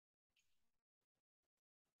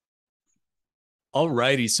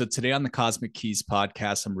Alrighty, so today on the Cosmic Keys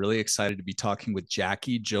podcast, I'm really excited to be talking with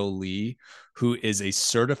Jackie Jolie, who is a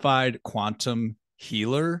certified quantum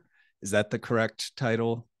healer. Is that the correct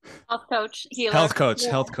title? Health coach, healer. Health coach, Yeah.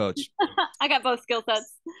 health coach. I got both skill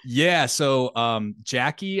sets. Yeah, so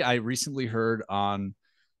Jackie, I recently heard on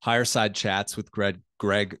Higher Side Chats with Greg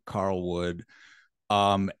Carlwood.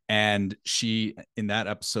 And she in that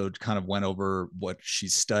episode kind of went over what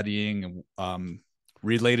she's studying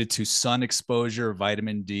related to sun exposure,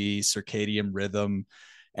 vitamin D, circadian rhythm,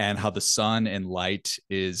 and how the sun and light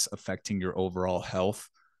is affecting your overall health.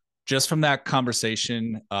 Just from that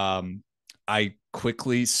conversation, I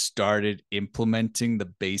quickly started implementing the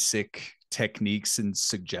basic techniques and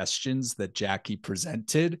suggestions that Jackie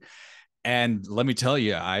presented. And let me tell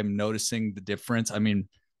you, I'm noticing the difference. I mean,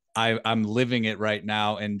 I'm living it right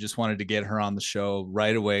now and just wanted to get her on the show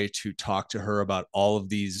right away to talk to her about all of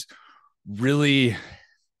these really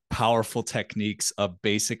powerful techniques of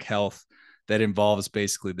basic health that involves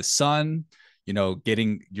basically the sun,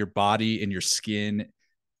 getting your body and your skin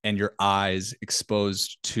and your eyes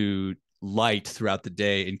exposed to light throughout the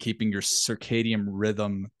day and keeping your circadian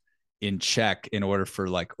rhythm in check in order for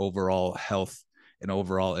like overall health and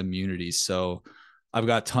overall immunity. So I've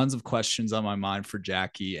got tons of questions on my mind for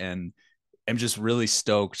Jackie, and I'm just really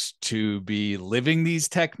stoked to be living these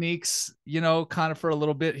techniques, kind of for a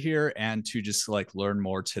little bit here and to just like learn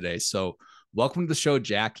more today. So welcome to the show,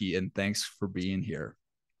 Jackie, and thanks for being here.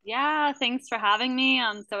 Yeah, thanks for having me.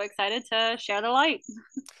 I'm so excited to share the light.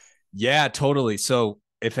 Yeah, totally. So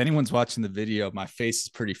if anyone's watching the video, my face is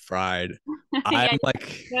pretty fried. I'm Yeah,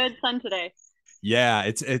 like, good sun today.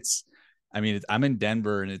 yeah, I mean, I'm in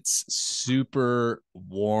Denver and it's super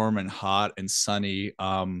warm and hot and sunny.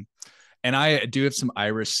 And I do have some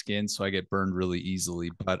Irish skin, so I get burned really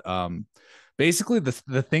easily. But basically,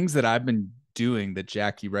 the things that I've been doing that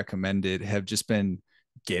Jackie recommended have just been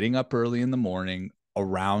getting up early in the morning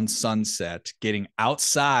around sunset, getting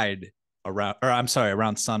outside around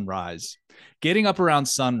sunrise, getting up around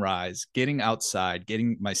sunrise, getting outside,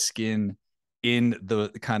 getting my skin in the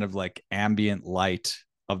kind of like ambient light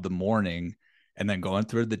of the morning, and then going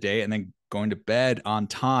through the day, and then going to bed on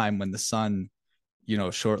time when the sun,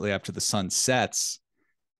 shortly after the sun sets,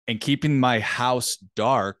 and keeping my house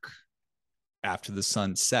dark after the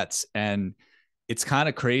sun sets. And it's kind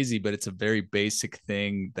of crazy, but it's a very basic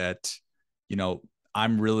thing that, you know,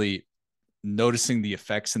 I'm really noticing the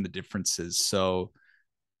effects and the differences. So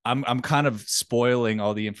I'm kind of spoiling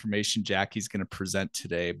all the information Jackie's going to present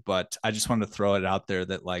today, but I just want to throw it out there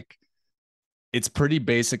that like it's pretty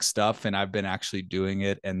basic stuff and I've been actually doing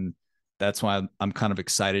it, and that's why I'm kind of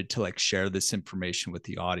excited to like share this information with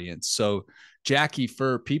the audience. So Jackie,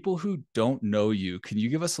 for people who don't know you, can you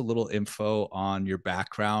give us a little info on your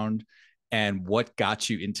background and what got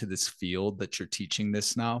you into this field that you're teaching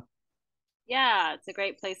this now? Yeah, it's a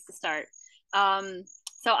great place to start. Um,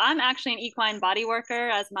 so I'm actually an equine body worker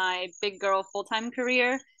as my big girl full-time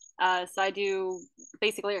career. So I do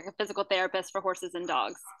basically like a physical therapist for horses and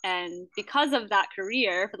dogs. And because of that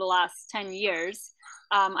career for the last 10 years,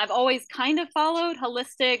 I've always kind of followed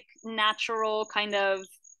holistic, natural kind of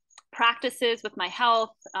practices with my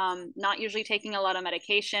health, not usually taking a lot of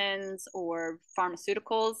medications or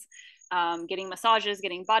pharmaceuticals, getting massages,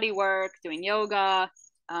 getting body work, doing yoga,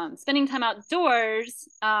 spending time outdoors,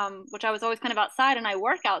 which I was always kind of outside and I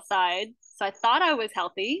work outside. So I thought I was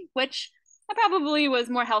healthy, which I probably was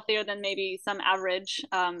more healthier than maybe some average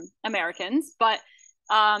Americans. But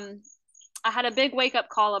I had a big wake up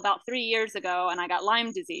call about 3 years ago and I got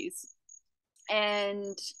Lyme disease.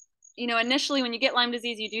 And initially when you get Lyme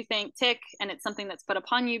disease, you do think tick, and it's something that's put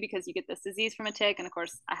upon you because you get this disease from a tick. And of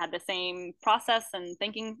course, I had the same process and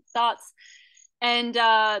thinking thoughts. And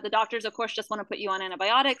the doctors, of course, just want to put you on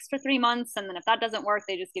antibiotics for 3 months. And then if that doesn't work,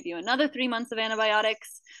 they just give you another 3 months of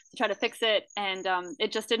antibiotics to try to fix it. And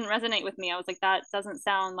it just didn't resonate with me. I was like, that doesn't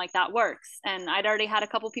sound like that works. And I'd already had a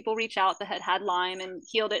couple people reach out that had Lyme and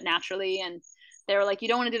healed it naturally. And they were like, you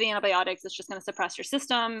don't want to do the antibiotics. It's just going to suppress your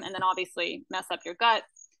system and then obviously mess up your gut.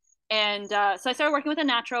 And so I started working with a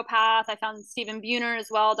naturopath. I found Stephen Buhner as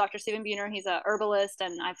well, Dr. Stephen Buhner. He's a herbalist,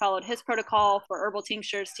 and I followed his protocol for herbal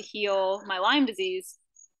tinctures to heal my Lyme disease.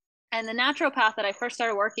 And the naturopath that I first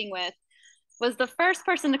started working with was the first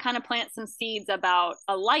person to kind of plant some seeds about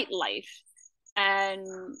a light life. And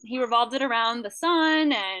he revolved it around the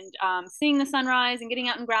sun and seeing the sunrise and getting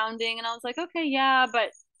out and grounding. And I was like, okay, yeah,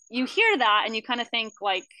 but you hear that and you kind of think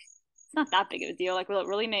like, it's not that big of a deal. Like, will it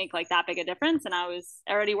really make like that big a difference? And I was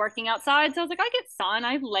already working outside, so I was like, I get sun,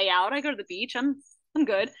 I lay out, I go to the beach, I'm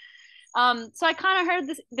good. So I kind of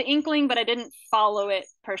heard the inkling, but I didn't follow it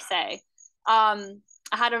per se.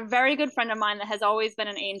 I had a very good friend of mine that has always been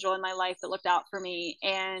an angel in my life that looked out for me.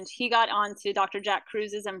 And he got onto Dr. Jack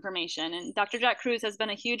Kruse's information. And Dr. Jack Kruse has been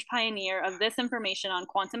a huge pioneer of this information on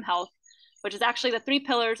quantum health, which is actually the three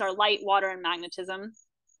pillars are light, water, and magnetism.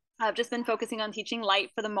 I've just been focusing on teaching light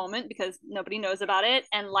for the moment because nobody knows about it.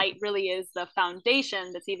 And light really is the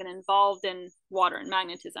foundation that's even involved in water and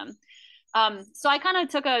magnetism. So I kind of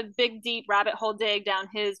took a big, deep rabbit hole dig down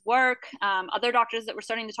his work, other doctors that were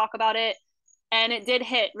starting to talk about it. And it did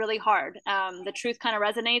hit really hard. The truth kind of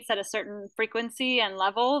resonates at a certain frequency and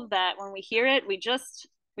level that when we hear it, we just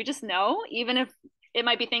know, even if it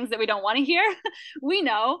might be things that we don't want to hear, we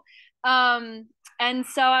know. And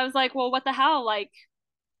so I was like, well, what the hell? Like,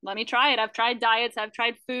 let me try it. I've tried diets, I've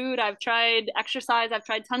tried food, I've tried exercise, I've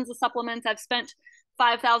tried tons of supplements. I've spent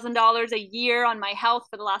 $5,000 a year on my health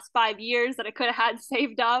for the last 5 years that I could have had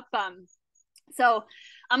saved up. So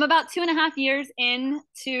I'm about 2.5 years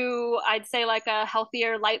into, I'd say, like a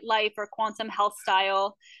healthier light life or quantum health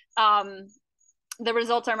style. The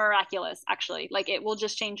results are miraculous, actually. Like, it will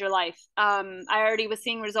just change your life. I already was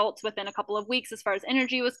seeing results within a couple of weeks as far as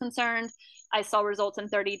energy was concerned. I saw results in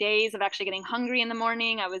 30 days of actually getting hungry in the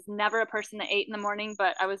morning. I was never a person that ate in the morning,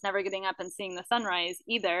 but I was never getting up and seeing the sunrise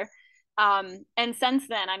either. And since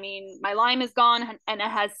then, I mean, my Lyme is gone and it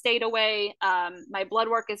has stayed away. My blood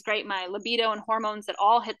work is great. My libido and hormones that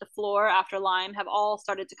all hit the floor after Lyme have all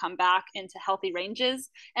started to come back into healthy ranges.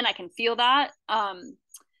 And I can feel that.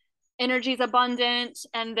 Energy is abundant.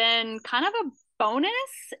 And then kind of a bonus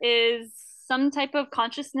is some type of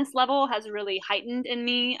consciousness level has really heightened in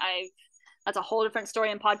me. That's a whole different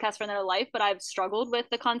story and podcast for another life, but I've struggled with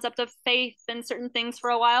the concept of faith and certain things for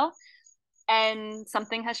a while. And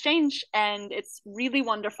something has changed, and it's really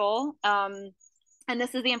wonderful. And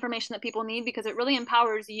this is the information that people need because it really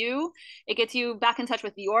empowers you. It gets you back in touch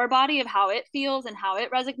with your body of how it feels and how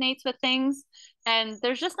it resonates with things. And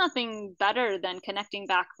there's just nothing better than connecting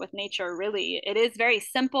back with nature, really. It is very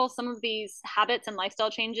simple. Some of these habits and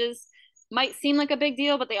lifestyle changes might seem like a big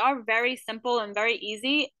deal, but they are very simple and very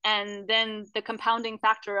easy. And then the compounding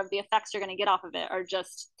factor of the effects you're going to get off of it are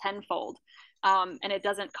just tenfold. And it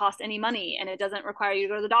doesn't cost any money, and it doesn't require you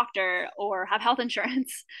to go to the doctor or have health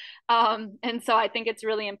insurance. And so I think it's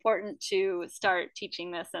really important to start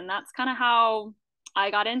teaching this. And that's kind of how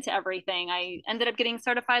I got into everything. I ended up getting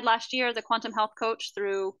certified last year as a quantum health coach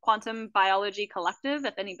through Quantum Biology Collective,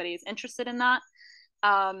 if anybody's interested in that.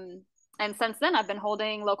 And since then, I've been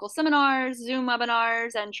holding local seminars, Zoom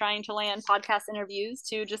webinars, and trying to land podcast interviews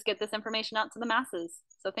to just get this information out to the masses.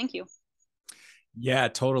 So thank you. Yeah,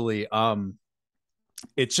 totally.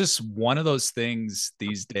 It's just one of those things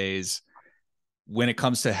these days when it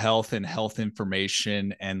comes to health and health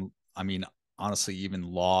information. And I mean, honestly, even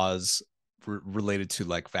laws related to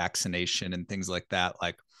like vaccination and things like that.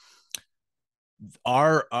 Like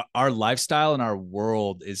our lifestyle and our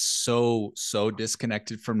world is so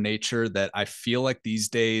disconnected from nature that I feel like these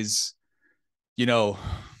days, you know,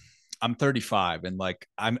 I'm 35 and like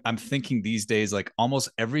I'm thinking these days like almost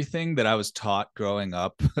everything that I was taught growing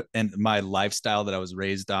up and my lifestyle that I was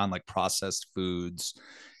raised on, like processed foods,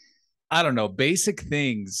 I don't know, basic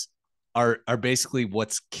things are basically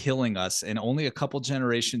what's killing us. And only a couple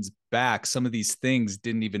generations back, some of these things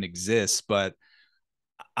didn't even exist. But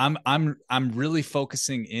I'm really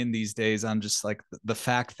focusing in these days on just like the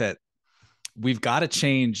fact that we've got to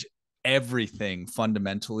change everything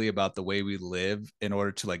fundamentally about the way we live in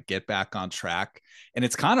order to like get back on track. And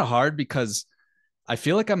it's kind of hard because I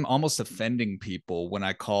feel like I'm almost offending people when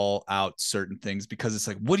I call out certain things because it's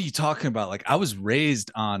like, what are you talking about? Like I was raised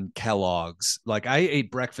on Kellogg's. Like I ate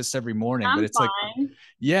breakfast every morning, but I'm it's fine. like,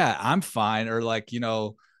 yeah, I'm fine. Or like, you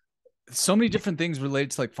know, so many different things related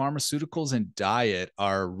to like pharmaceuticals and diet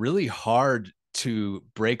are really hard to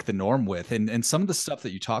break the norm with. And some of the stuff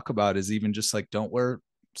that you talk about is even just like, don't wear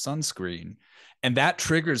sunscreen. And that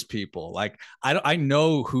triggers people. Like I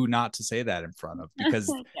know who not to say that in front of because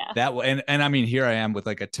Yeah. that and I mean, here I am with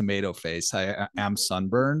like a tomato face. I am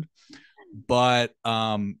sunburned, but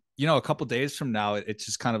you know, a couple days from now, it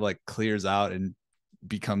just kind of like clears out and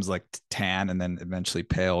becomes like tan and then eventually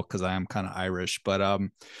pale because I am kind of Irish. But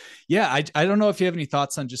yeah, I don't know if you have any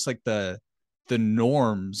thoughts on just like the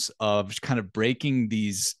norms of kind of breaking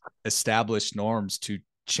these established norms to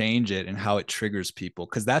change it and how it triggers people,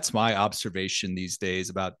 because that's my observation these days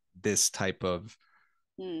about this type of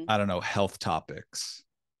I don't know, health topics.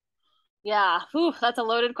 Yeah. Whew, that's a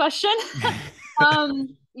loaded question.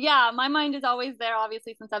 Yeah, my mind is always there,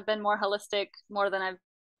 obviously, since I've been more holistic more than I've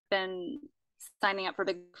been signing up for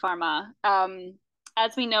big pharma.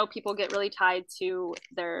 As we know, people get really tied to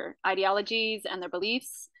their ideologies and their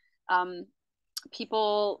beliefs.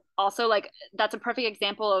 people also like, that's a perfect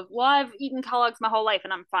example of, well, I've eaten collogs my whole life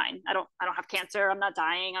and I'm fine. I don't have cancer. I'm not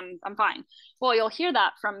dying. I'm fine. Well, you'll hear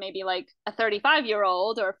that from maybe like a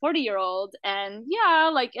 35-year-old or a 40-year-old, and yeah,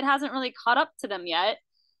 like it hasn't really caught up to them yet.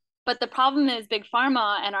 But the problem is big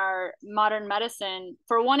pharma and our modern medicine,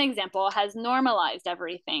 for one example, has normalized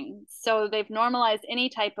everything. So they've normalized any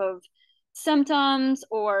type of symptoms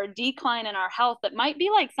or decline in our health that might be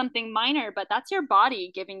like something minor, but that's your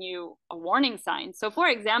body giving you a warning sign. So, for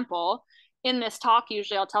example, in this talk,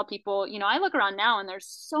 usually I'll tell people, I look around now and there's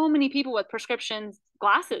so many people with prescription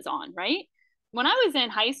glasses on, right? When I was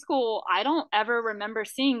in high school, I don't ever remember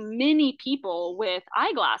seeing many people with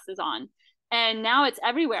eyeglasses on. And now it's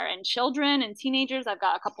everywhere. And children and teenagers, I've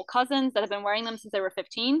got a couple cousins that have been wearing them since they were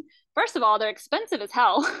 15. First of all, they're expensive as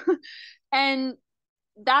hell. And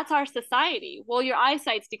that's our society. Well, your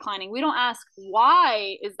eyesight's declining. We don't ask,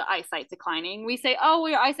 why is the eyesight declining? We say, oh,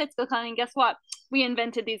 well, your eyesight's declining. Guess what? We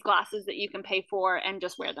invented these glasses that you can pay for and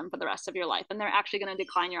just wear them for the rest of your life. And they're actually going to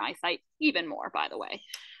decline your eyesight even more, by the way.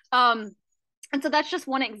 And so that's just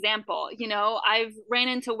one example. I've ran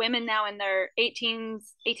into women now in their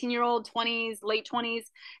 18-year-old, 20s, late 20s,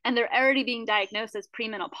 and they're already being diagnosed as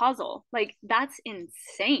premenopausal. Like, that's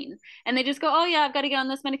insane. And they just go, oh yeah, I've got to get on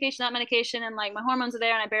this medication, that medication, and like my hormones are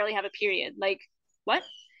there and I barely have a period. Like, what?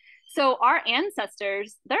 So our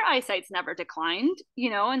ancestors, their eyesight's never declined,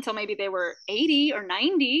 until maybe they were 80 or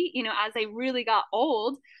 90, as they really got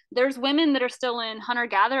old. There's women that are still in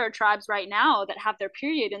hunter-gatherer tribes right now that have their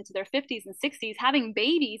period into their 50s and 60s, having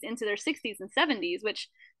babies into their 60s and 70s, which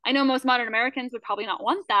I know most modern Americans would probably not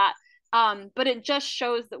want that. But it just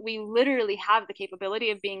shows that we literally have the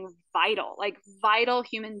capability of being vital, like vital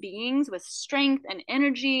human beings with strength and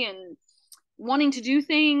energy and wanting to do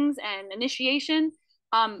things and initiation.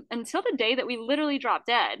 Until the day that we literally drop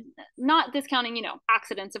dead, not discounting,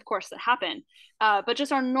 accidents, of course, that happen, but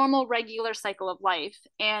just our normal, regular cycle of life.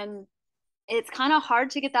 And it's kind of hard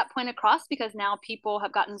to get that point across because now people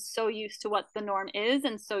have gotten so used to what the norm is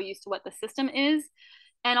and so used to what the system is.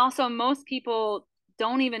 And also, most people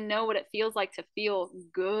don't even know what it feels like to feel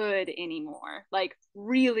good anymore, like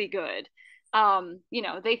really good.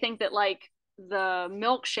 They think that like the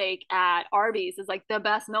milkshake at Arby's is like the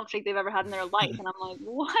best milkshake they've ever had in their life. And I'm like,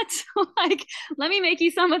 what? Like, let me make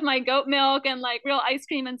you some with my goat milk and like real ice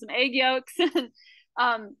cream and some egg yolks.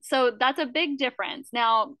 So that's a big difference.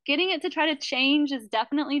 Now, getting it to try to change is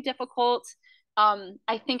definitely difficult.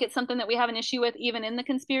 I think it's something that we have an issue with even in the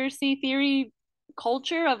conspiracy theory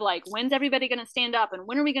culture of like, when's everybody going to stand up and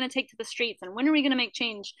when are we going to take to the streets and when are we going to make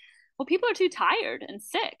change? Well, people are too tired and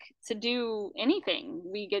sick to do anything.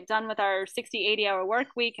 We get done with our 60, 80-hour work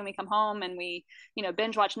week and we come home and we,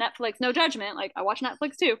 binge watch Netflix. No judgment. Like, I watch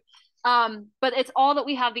Netflix too. But it's all that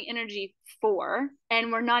we have the energy for.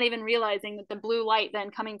 And we're not even realizing that the blue light then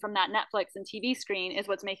coming from that Netflix and TV screen is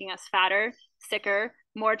what's making us fatter, sicker,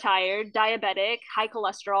 more tired, diabetic, high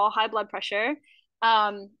cholesterol, high blood pressure.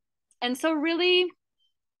 And so really,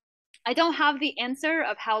 I don't have the answer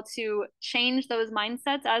of how to change those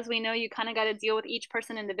mindsets. As we know, you kind of got to deal with each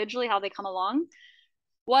person individually, how they come along.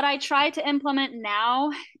 What I try to implement now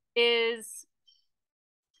is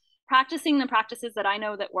practicing the practices that I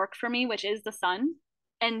know that work for me, which is the sun,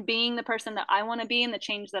 and being the person that I want to be and the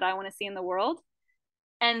change that I want to see in the world.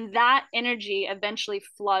 And that energy eventually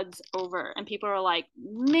floods over and people are like,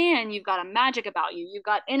 man, you've got a magic about you, you've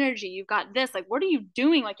got energy, you've got this, like, what are you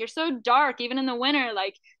doing? Like, you're so dark even in the winter,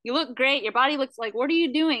 like, you look great, your body looks like, what are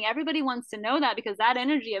you doing? Everybody wants to know that because that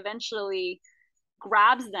energy eventually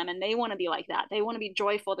grabs them and they want to be like that. They want to be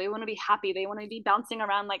joyful, they want to be happy, they want to be bouncing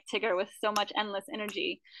around like Tigger with so much endless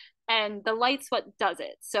energy. And the light's what does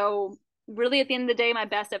it. So really, at the end of the day, my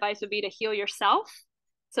best advice would be to heal yourself,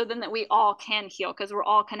 so then that we all can heal because we're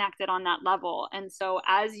all connected on that level. And so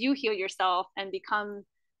as you heal yourself and become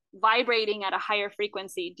vibrating at a higher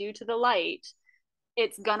frequency due to the light,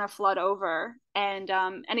 it's gonna flood over. And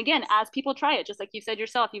again, as people try it, just like you said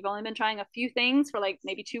yourself, you've only been trying a few things for like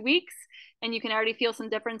maybe 2 weeks and you can already feel some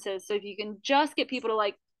differences. So if you can just get people to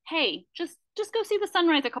like, hey, just go see the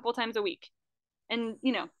sunrise a couple times a week and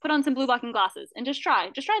put on some blue blocking glasses and just try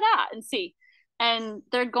that and see. And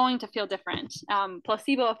they're going to feel different,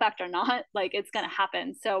 placebo effect or not, like, it's going to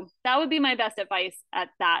happen. So that would be my best advice at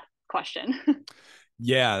that question.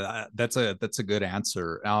 Yeah, that's a good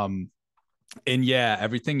answer. And yeah,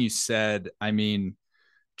 everything you said, I mean,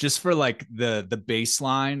 just for like the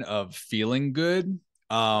baseline of feeling good,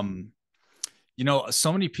 so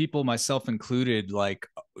many people, myself included, like,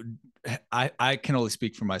 I can only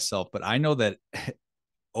speak for myself, but I know that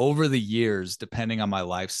over the years, depending on my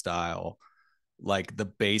lifestyle, like the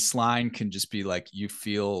baseline can just be like you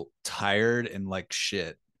feel tired and like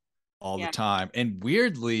shit all the Yeah. time. And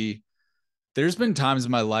weirdly, there's been times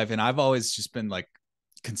in my life, and I've always just been like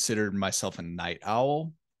considered myself a night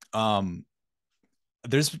owl. Um,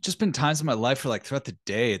 there's just been times in my life where like throughout the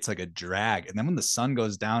day it's like a drag, and then when the sun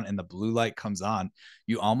goes down and the blue light comes on,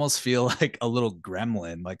 you almost feel like a little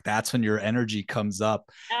gremlin. Like that's when your energy comes up,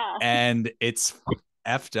 Yeah. and it's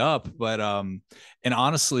effed up. But and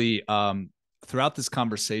honestly, throughout this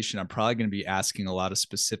conversation I'm probably going to be asking a lot of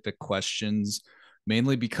specific questions,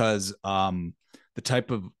 mainly because the type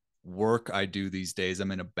of work I do these days,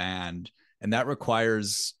 I'm in a band, and that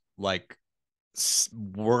requires like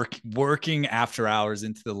working after hours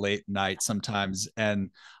into the late night sometimes.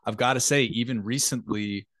 And I've got to say, even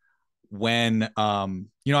recently, when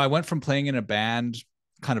I went from playing in a band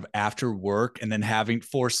kind of after work and then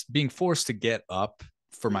being forced to get up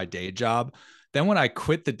for my day job. Then when I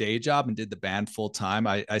quit the day job and did the band full time,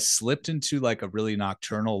 I slipped into like a really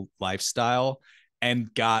nocturnal lifestyle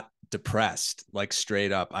and got depressed, like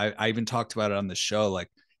straight up. I even talked about it on the show. Like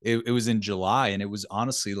it was in July, and it was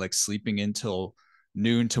honestly like sleeping until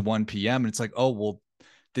noon to 1 p.m. And it's like, oh, well,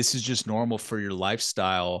 this is just normal for your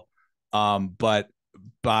lifestyle. But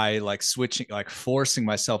by like switching, like forcing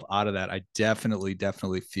myself out of that, I definitely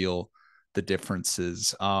feel the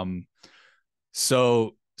differences.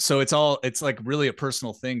 So it's like really a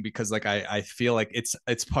personal thing, because like I feel like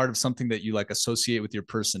it's part of something that you like associate with your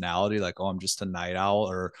personality, like, oh, I'm just a night owl,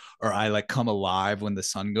 or I like come alive when the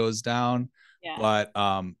sun goes down. Yeah. But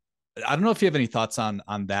I don't know if you have any thoughts on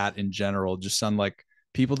that in general, just on like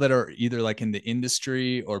people that are either like in the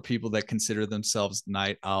industry or people that consider themselves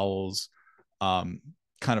night owls. um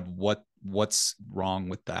Kind of what's wrong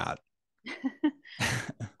with that?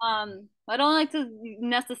 I don't like to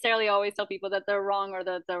necessarily always tell people that they're wrong or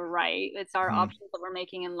that they're right. It's our Mhm. options that we're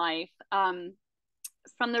making in life.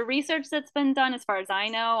 From the research that's been done, as far as I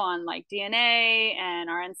know, on like DNA and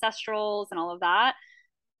our ancestrals and all of that,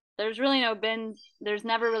 there's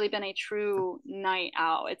never really been a true night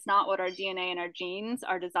owl. It's not what our DNA and our genes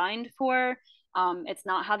are designed for. It's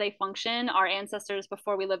not how they function. Our ancestors,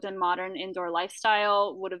 before we lived in modern indoor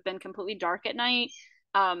lifestyle, would have been completely dark at night,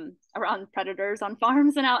 around predators on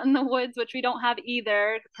farms and out in the woods, which we don't have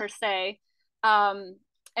either per se. Um,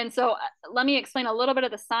 and so let me explain a little bit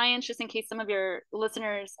of the science, just in case some of your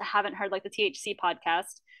listeners haven't heard like the THC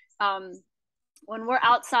podcast. Um, when we're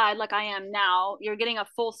outside, like I am now, you're getting a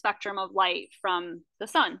full spectrum of light from the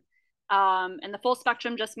sun. And the full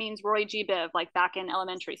spectrum just means Roy G. Biv, like back in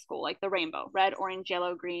elementary school, like the rainbow: red, orange,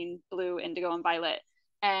 yellow, green, blue, indigo, and violet.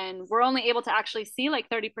 And we're only able to actually see like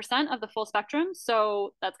 30% of the full spectrum.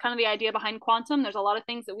 So that's kind of the idea behind quantum. There's a lot of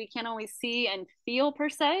things that we can't always see and feel per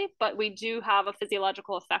se, but we do have a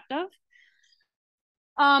physiological effect of.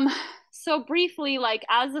 Um, so briefly, like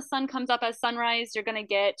as the sun comes up as sunrise, you're gonna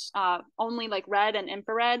get only like red and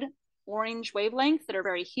infrared orange wavelengths that are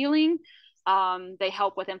very healing. They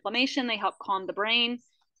help with inflammation, they help calm the brain.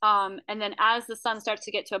 And then as the sun starts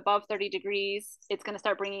to get to above 30 degrees, it's going to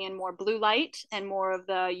start bringing in more blue light and more of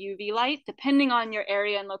the UV light, depending on your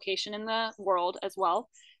area and location in the world as well.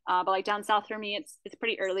 But like down south for me, it's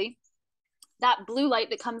pretty early. That blue light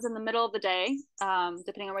that comes in the middle of the day,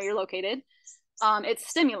 depending on where you're located, it's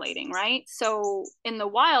stimulating, right? So in the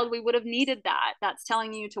wild, we would have needed that. That's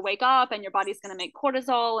telling you to wake up, and your body's going to make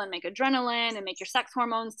cortisol and make adrenaline and make your sex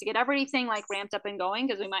hormones to get everything like ramped up and going,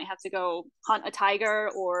 because we might have to go hunt a tiger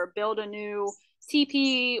or build a new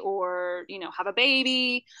teepee, or have a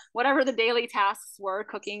baby, whatever the daily tasks were,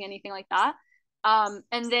 cooking, anything like that.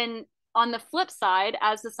 And then on the flip side,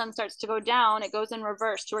 as the sun starts to go down, it goes in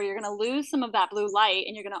reverse to where you're going to lose some of that blue light,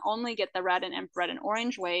 and you're going to only get the red and infrared and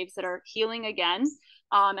orange waves that are healing again.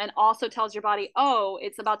 And also tells your body, oh,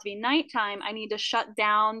 it's about to be nighttime. I need to shut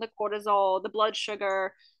down the cortisol, the blood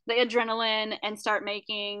sugar, the adrenaline, and start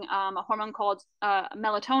making a hormone called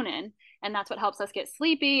melatonin. And that's what helps us get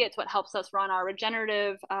sleepy. It's what helps us run our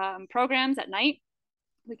regenerative programs at night.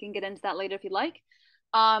 We can get into that later if you'd like.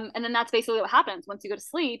 And then that's basically what happens. Once you go to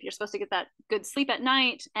sleep, you're supposed to get that good sleep at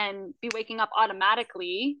night and be waking up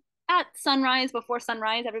automatically at sunrise, before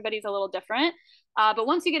sunrise. Everybody's a little different. But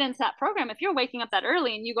once you get into that program, if you're waking up that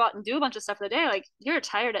early and you go out and do a bunch of stuff for the day, like you're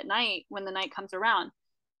tired at night when the night comes around.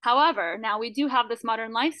 However, now we do have this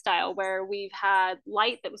modern lifestyle where we've had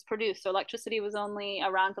light that was produced. So electricity was only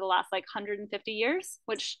around for the last like 150 years,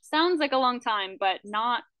 which sounds like a long time, but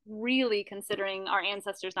not really, considering our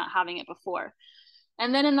ancestors not having it before.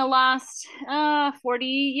 And then in the last 40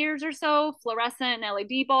 years or so, fluorescent and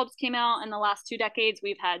LED bulbs came out. In the last 2 decades,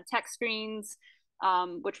 we've had tech screens,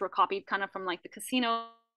 which were copied kind of from like the casino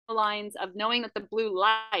lines, of knowing that the blue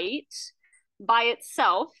light by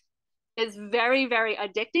itself is very, very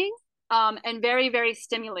addicting, and very, very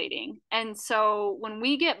stimulating. And so when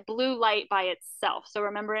we get blue light by itself, so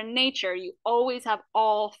remember in nature, you always have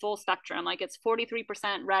all full spectrum, like it's 43%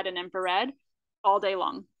 red and infrared all day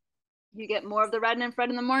long. You get more of the red and infrared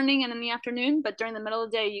in the morning and in the afternoon, but during the middle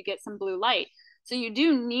of the day, you get some blue light. So you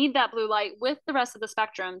do need that blue light with the rest of the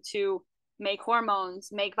spectrum to make hormones,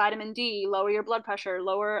 make vitamin D, lower your blood pressure,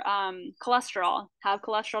 lower cholesterol, have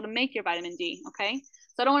cholesterol to make your vitamin D. Okay.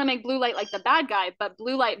 So I don't want to make blue light like the bad guy, but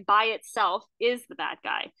blue light by itself is the bad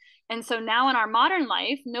guy. And so now in our modern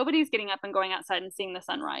life, nobody's getting up and going outside and seeing the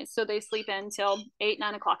sunrise. So they sleep in till 8,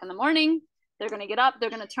 9 o'clock in the morning. They're going to get up, they're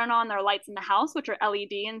going to turn on their lights in the house, which are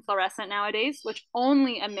LED and fluorescent nowadays, which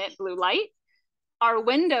only emit blue light. Our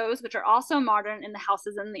windows, which are also modern in the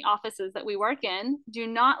houses and the offices that we work in, do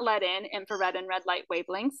not let in infrared and red light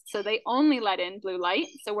wavelengths. So they only let in blue light.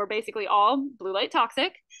 So we're basically all blue light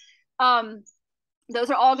toxic. Those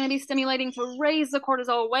are all going to be stimulating to raise the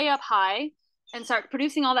cortisol way up high and start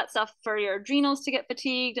producing all that stuff for your adrenals to get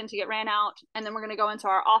fatigued and to get ran out. And then we're going to go into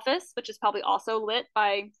our office, which is probably also lit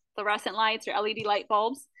by fluorescent lights or LED light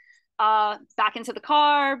bulbs, back into the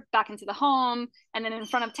car, back into the home, and then in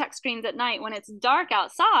front of tech screens at night when it's dark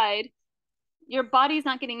outside. Your body's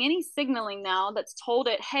not getting any signaling now that's told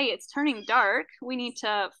it, hey, it's turning dark. We need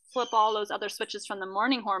to flip all those other switches from the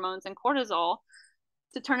morning hormones and cortisol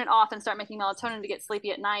to turn it off and start making melatonin to get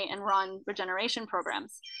sleepy at night and run regeneration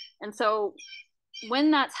programs. And so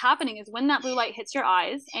when that's happening is when that blue light hits your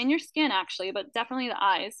eyes and your skin, actually, but definitely the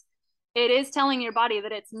eyes, it is telling your body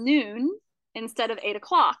that it's noon instead of 8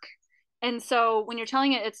 o'clock. And so when you're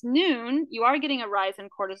telling it it's noon, you are getting a rise in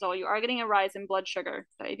cortisol. You are getting a rise in blood sugar,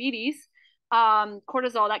 diabetes,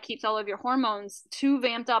 cortisol. That keeps all of your hormones too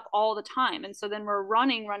vamped up all the time. And so then we're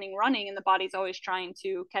running, and the body's always trying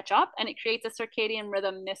to catch up. And it creates a circadian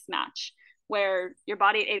rhythm mismatch where your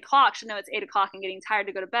body at 8 o'clock should know it's 8 o'clock and getting tired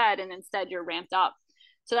to go to bed. And instead you're ramped up.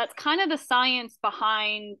 So that's kind of the science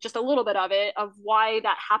behind just a little bit of it, of why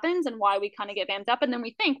that happens and why we kind of get vamped up. And then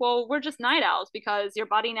we think, well, we're just night owls because your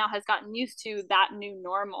body now has gotten used to that new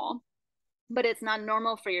normal, but it's not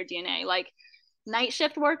normal for your DNA. Like night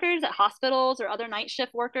shift workers at hospitals or other night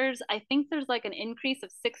shift workers, I think there's like an increase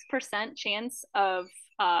of 6% chance of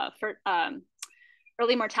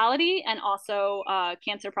early mortality and also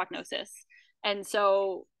cancer prognosis. And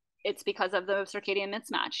so it's because of the circadian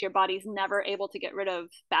mismatch. Your body's never able to get rid of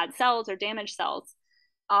bad cells or damaged cells.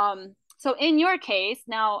 So in your case,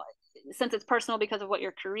 now, since it's personal because of what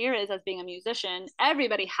your career is as being a musician,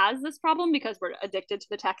 everybody has this problem because we're addicted to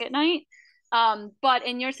the tech at night. But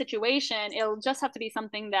in your situation, it'll just have to be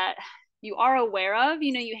something that you are aware of.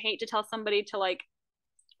 You know, you hate to tell somebody to like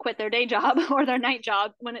quit their day job or their night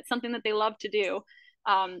job when it's something that they love to do.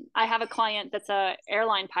 I have a client that's a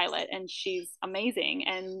airline pilot and she's amazing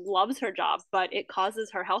and loves her job, but it causes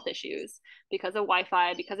her health issues because of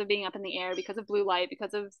Wi-Fi, because of being up in the air, because of blue light,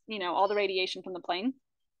 because of, you know, all the radiation from the plane.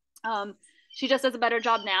 She just does a better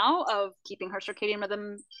job now of keeping her circadian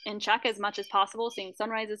rhythm in check as much as possible, seeing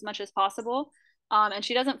sunrise as much as possible. And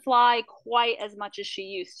she doesn't fly quite as much as she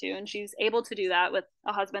used to. And she's able to do that with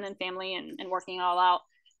a husband and family and working it all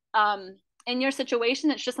out. In your situation,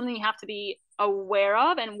 it's just something you have to be aware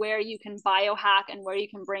of and where you can biohack and where you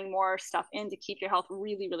can bring more stuff in to keep your health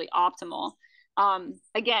really, really optimal.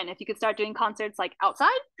 Again, if you could start doing concerts like outside,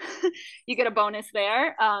 you get a bonus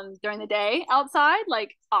there. During the day outside,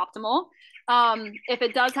 like optimal. If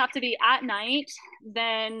it does have to be at night,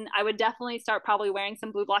 then I would definitely start probably wearing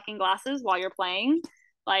some blue blocking glasses while you're playing.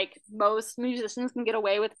 Like most musicians can get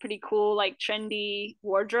away with pretty cool, like trendy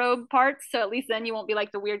wardrobe parts. So at least then you won't be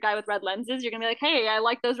like the weird guy with red lenses. You're gonna be like, hey, I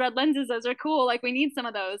like those red lenses. Those are cool. Like we need some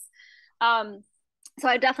of those. So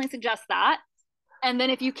I definitely suggest that. And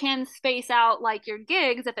then if you can space out like your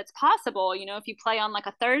gigs, if it's possible, you know, if you play on like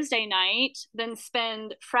a Thursday night, then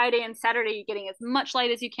spend Friday and Saturday getting as much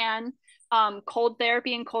light as you can. Cold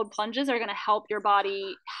therapy and cold plunges are going to help your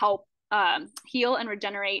body help heal and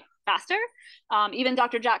regenerate faster. Even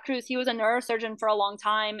Dr. Jack Cruz, he was a neurosurgeon for a long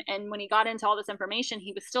time. And when he got into all this information,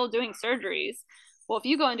 he was still doing surgeries. Well, if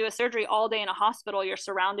you go into a surgery all day in a hospital, you're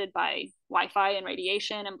surrounded by Wi-Fi and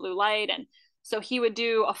radiation and blue light. And so he would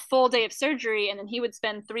do a full day of surgery, and then he would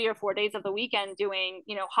spend 3 or 4 days of the weekend doing,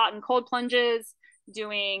 you know, hot and cold plunges,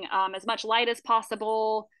 doing as much light as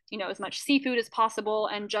possible, you know, as much seafood as possible,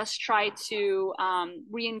 and just try to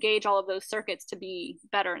re-engage all of those circuits to be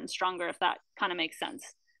better and stronger, if that kind of makes sense.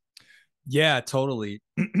 Yeah, totally.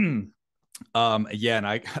 Yeah, and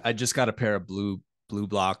I just got a pair of blue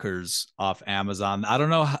blockers off Amazon. I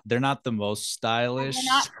don't know, they're not the most stylish. They're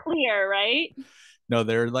not clear, right? No,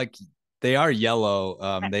 they're like They are yellow.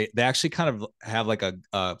 Okay. They actually kind of have like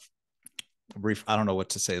I don't know what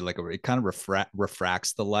to say. Like it kind of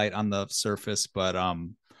refracts the light on the surface, but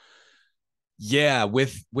yeah,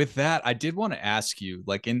 with that, I did want to ask you,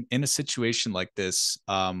 like in a situation like this,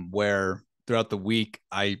 where throughout the week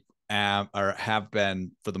I am or have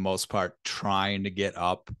been for the most part trying to get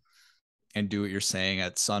up and do what you're saying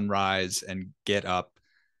at sunrise and get up,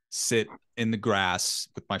 sit in the grass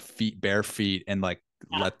with my feet bare feet and like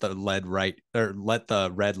Yeah. let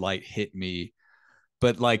the red light hit me.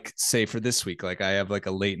 But like say for this week, like I have like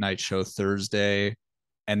a late night show Thursday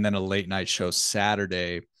and then a late night show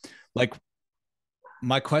Saturday. Like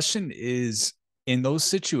my question is, in those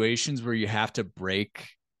situations where you have to break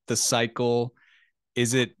the cycle,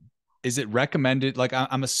 is it recommended, like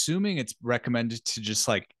I'm assuming it's recommended to just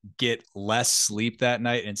like get less sleep that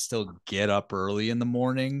night and still get up early in the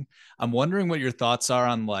morning? I'm wondering what your thoughts are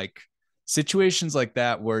on like situations like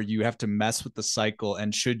that where you have to mess with the cycle,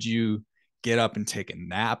 and should you get up and take a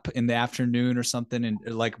nap in the afternoon or something, and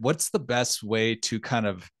like what's the best way to kind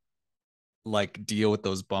of like deal with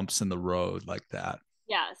those bumps in the road like that?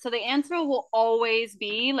 Yeah. So the answer will always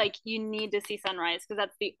be like you need to see sunrise because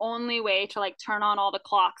that's the only way to like turn on all the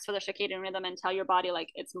clocks for the circadian rhythm and tell your body like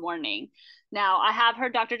it's morning. Now, I have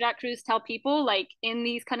heard Dr. Jack Cruz tell people like in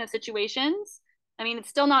these kind of situations, I mean, it's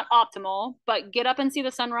still not optimal, but get up and see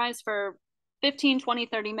the sunrise for 15, 20,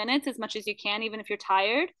 30 minutes as much as you can, even if you're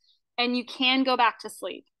tired, and you can go back to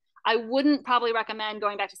sleep. I wouldn't probably recommend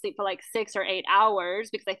going back to sleep for like 6 or 8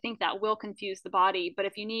 hours because I think that will confuse the body. But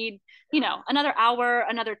if you need, another hour,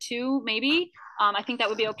 another two, maybe, I think that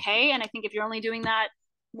would be okay. And I think if you're only doing that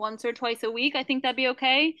once or twice a week, I think that'd be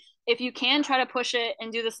okay. If you can try to push it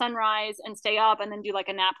and do the sunrise and stay up and then do like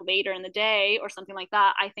a nap later in the day or something like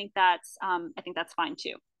that, I think that's fine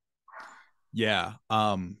too. Yeah.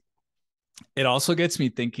 It also gets me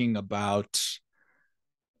thinking about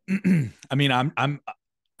I mean,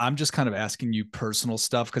 I'm just kind of asking you personal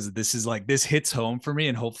stuff because this is like this hits home for me,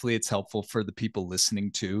 and hopefully it's helpful for the people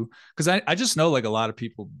listening too. Because I just know like a lot of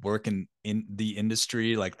people work in the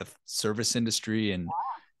industry, like the service industry, and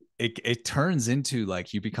it turns into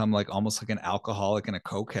like you become like almost like an alcoholic and a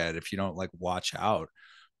cokehead if you don't like watch out.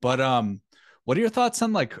 Yeah. But what are your thoughts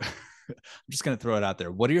on like I'm just gonna throw it out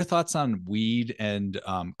there. What are your thoughts on weed and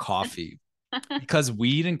coffee? Because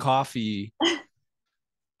weed and coffee,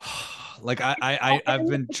 like I've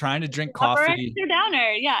been trying to drink Upper and coffee. it's your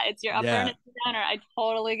downer. Yeah, it's your upper and Yeah. it's your downer. I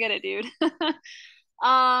totally get it, dude.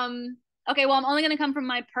 Okay, well, I'm only going to come from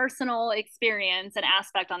my personal experience and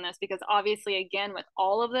aspect on this because obviously, again, with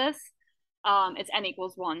all of this, it's n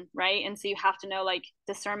equals one, right? And so you have to know like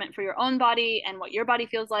discernment for your own body and what your body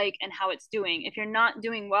feels like and how it's doing. If you're not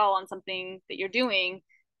doing well on something that you're doing,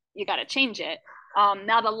 you got to change it.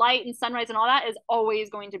 Now, the light and sunrise and all that is always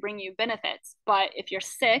going to bring you benefits. But if you're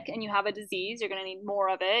sick and you have a disease, you're going to need more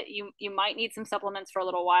of it. You might need some supplements for a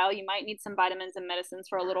little while. You might need some vitamins and medicines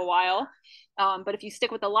for a little while. But if you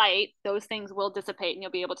stick with the light, those things will dissipate and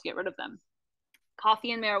you'll be able to get rid of them.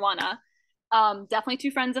 Coffee and marijuana, definitely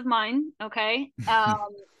two friends of mine. Okay.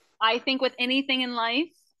 I think with anything in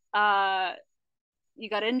life, you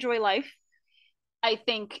got to enjoy life. I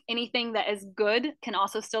think anything that is good can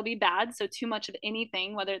also still be bad. So too much of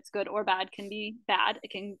anything, whether it's good or bad, can be bad.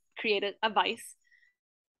 It can create a vice.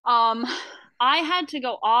 Um, I had to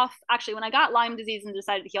go off actually when I got Lyme disease and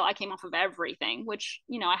decided to heal. I came off of everything, which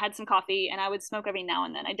I had some coffee and I would smoke every now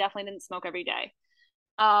and then. I definitely didn't smoke every day.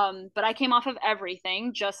 But I came off of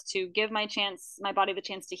everything just to give my body the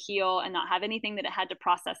chance to heal and not have anything that it had to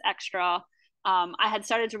process extra. I had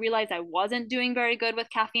started to realize I wasn't doing very good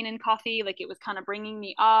with caffeine and coffee. Like it was kind of bringing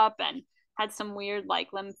me up and had some weird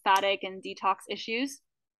like lymphatic and detox issues.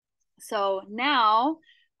 So now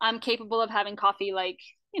I'm capable of having coffee like,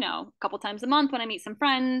 a couple times a month when I meet some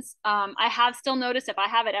friends. I have still noticed if I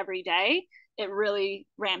have it every day, it really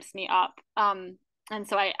ramps me up. And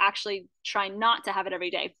so I actually try not to have it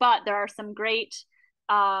every day. But there are some great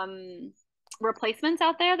replacements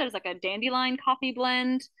out there. There's like a dandelion coffee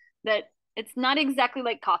blend that it's not exactly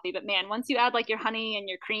like coffee, but man, once you add like your honey and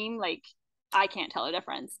your cream, like I can't tell a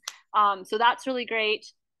difference. So that's really great.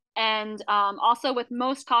 And also with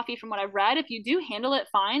most coffee, from what I've read, if you do handle it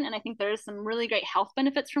fine, and I think there's some really great health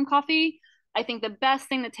benefits from coffee. I think the best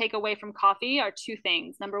thing to take away from coffee are two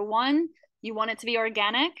things. Number one, you want it to be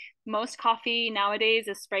organic. Most coffee nowadays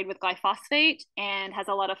is sprayed with glyphosate and has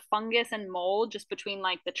a lot of fungus and mold just between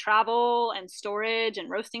like the travel and storage and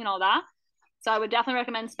roasting and all that. So I would definitely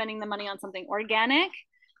recommend spending the money on something organic.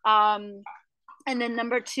 Um, and then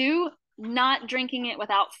number two, not drinking it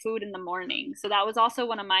without food in the morning. So that was also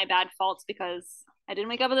one of my bad faults because I didn't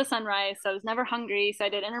wake up with the sunrise, so I was never hungry. So I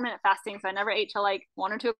did intermittent fasting, so I never ate till like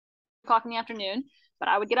 1 or 2 o'clock in the afternoon. But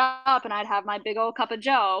I would get up and I'd have my big old cup of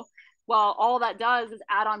Joe. Well, all that does is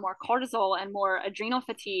add on more cortisol and more adrenal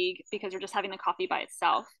fatigue because you're just having the coffee by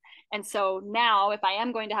itself. And so now, if I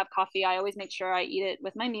am going to have coffee, I always make sure I eat it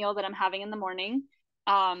with my meal that I'm having in the morning.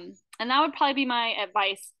 And that would probably be my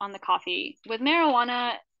advice on the coffee. With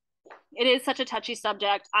marijuana, it is such a touchy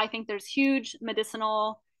subject. I think there's huge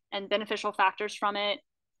medicinal and beneficial factors from it.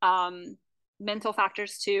 Mental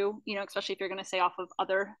factors too, you know, especially if you're going to stay off of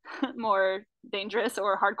other more dangerous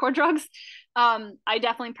or hardcore drugs. I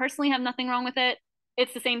definitely personally have nothing wrong with it.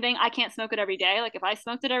 It's the same thing. I can't smoke it every day. Like if I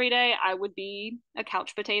smoked it every day, I would be a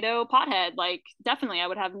couch potato pothead. Like definitely, I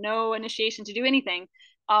would have no initiation to do anything.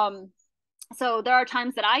 So there are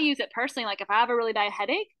times that I use it personally. Like if I have a really bad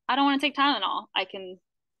headache, I don't want to take Tylenol. I can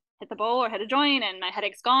hit the bowl or hit a joint and my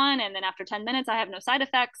headache's gone. And then after 10 minutes, I have no side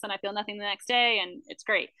effects and I feel nothing the next day and it's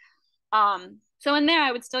great. So in there,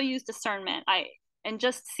 I would still use discernment. And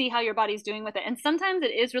just see how your body's doing with it. And sometimes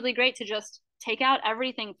it is really great to just take out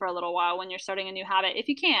everything for a little while when you're starting a new habit, if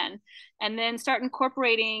you can, and then start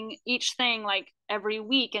incorporating each thing like every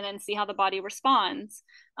week and then see how the body responds.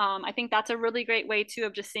 I think that's a really great way too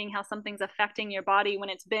of just seeing how something's affecting your body when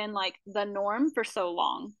it's been like the norm for so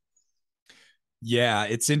long. Yeah,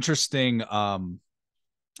 it's interesting.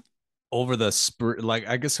 Over the spring, like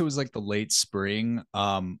I guess it was like the late spring.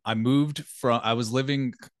 I was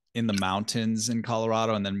living in the mountains in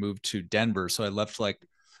Colorado and then moved to Denver. So I left like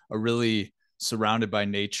a really surrounded by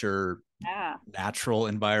nature, Yeah. natural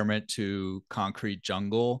environment to concrete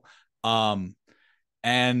jungle.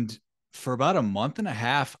 And for about a month and a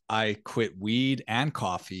half, I quit weed and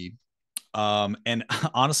coffee. And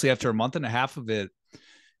honestly, after a month and a half of it,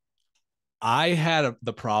 I had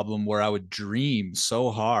the problem where I would dream so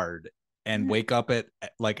hard and wake up at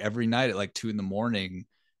like every night at like 2 in the morning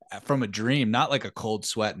from a dream, not like a cold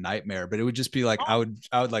sweat nightmare, but it would just be like I would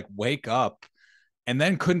like wake up and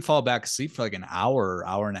then couldn't fall back asleep for like an hour,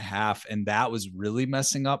 hour and a half. And that was really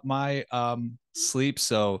messing up my sleep.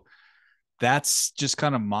 So that's just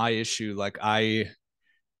kind of my issue. Like I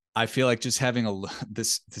feel like just having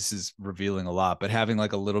this is revealing a lot, but having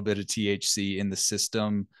like a little bit of THC in the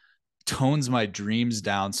system tones my dreams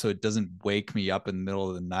down so it doesn't wake me up in the middle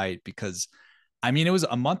of the night. Because I mean, it was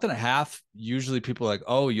a month and a half. Usually people are like,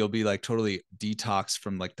 oh, you'll be like totally detox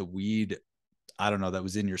from like the weed, I don't know, that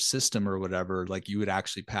was in your system or whatever. Like you would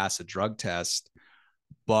actually pass a drug test.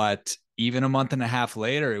 But even a month and a half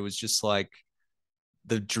later, it was just like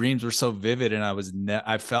the dreams were so vivid and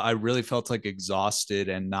I really felt like exhausted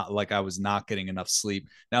and not like I was not getting enough sleep.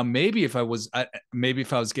 Now maybe if I was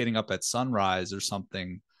getting up at sunrise or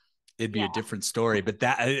something, it'd be Yeah. a different story. But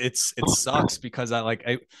it sucks because I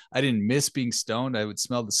didn't miss being stoned. I would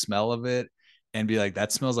smell the smell of it and be like,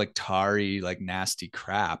 that smells like tarry, like nasty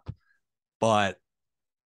crap. But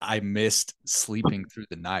I missed sleeping through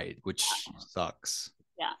the night, which sucks.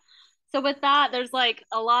 Yeah. So with that, there's like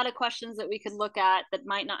a lot of questions that we could look at that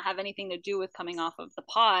might not have anything to do with coming off of the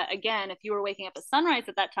pot. Again, if you were waking up at sunrise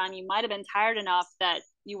at that time, you might have been tired enough that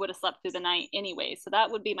you would have slept through the night anyway. So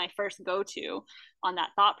that would be my first go-to on that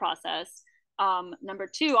thought process. Number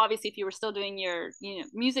two, obviously, if you were still doing your,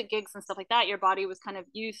 music gigs and stuff like that, your body was kind of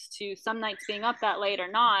used to some nights being up that late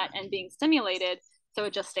or not and being stimulated, so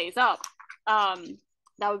it just stays up.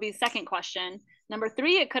 That would be the second question. Number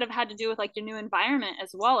three, it could have had to do with like your new environment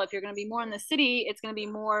as well. If you're going to be more in the city, it's going to be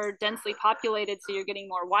more densely populated. So you're getting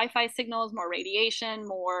more Wi-Fi signals, more radiation,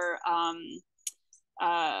 more,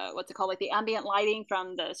 what's it called? Like the ambient lighting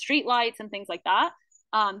from the street lights and things like that.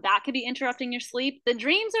 That could be interrupting your sleep. The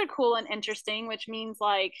dreams are cool and interesting, which means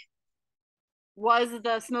like, was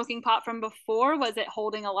the smoking pot from before, was it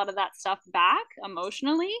holding a lot of that stuff back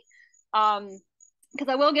emotionally? Because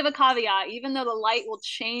I will give a caveat, even though the light will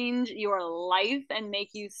change your life and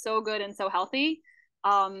make you so good and so healthy,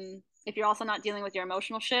 if you're also not dealing with your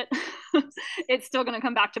emotional shit, it's still going to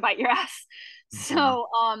come back to bite your ass. Mm-hmm. So,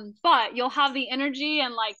 but you'll have the energy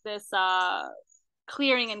and like this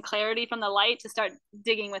clearing and clarity from the light to start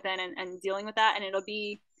digging within and dealing with that. And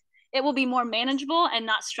it will be more manageable and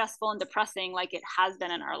not stressful and depressing like it has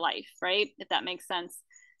been in our life, right? If that makes sense.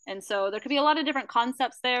 And so there could be a lot of different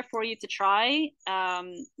concepts there for you to try.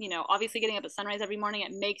 Obviously getting up at sunrise every morning,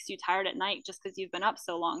 it makes you tired at night just because you've been up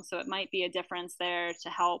so long. So it might be a difference there to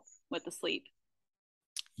help with the sleep.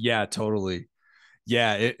 Yeah, totally.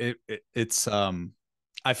 Yeah, it's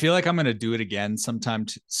I feel like I'm gonna do it again sometime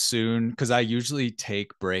soon because I usually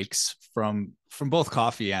take breaks from both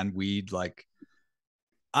coffee and weed. Like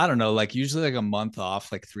I don't know, like usually like a month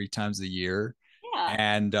off, like 3 times a year. Yeah.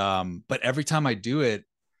 And but every time I do it,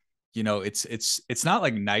 it's not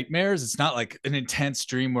like nightmares. It's not like an intense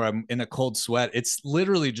dream where I'm in a cold sweat. It's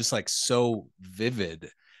literally just like so vivid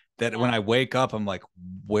that when Yeah. I wake up, I'm like,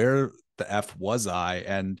 where the F was I?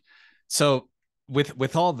 And so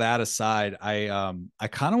with all that aside, I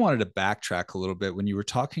kind of wanted to backtrack a little bit when you were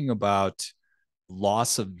talking about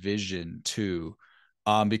loss of vision too.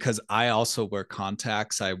 Because I also wear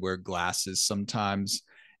contacts, I wear glasses sometimes.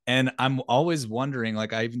 And I'm always wondering,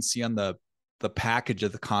 like I even see on the package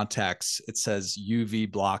of the contacts, it says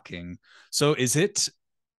UV blocking. So is it,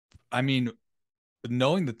 I mean,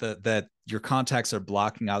 knowing that that your contacts are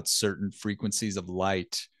blocking out certain frequencies of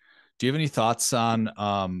light, do you have any thoughts on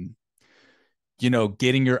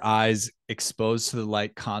getting your eyes exposed to the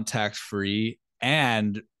light contact free?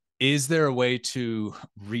 And is there a way to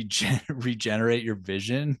regenerate your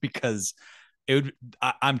vision? Because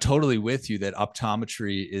I'm totally with you that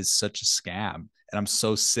optometry is such a scam. And I'm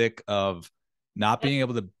so sick of not Yep. being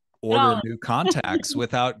able to It order all new contacts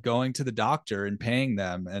without going to the doctor and paying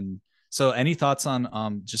them. And so any thoughts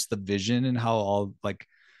on just the vision and how all like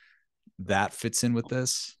that fits in with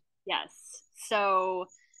this? Yes. So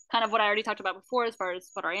kind of what I already talked about before as far as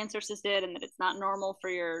what our ancestors did and that it's not normal for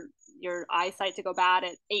your eyesight to go bad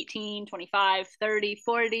at 18, 25, 30,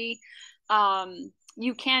 40.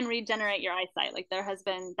 You can regenerate your eyesight. Like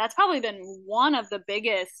that's probably been one of the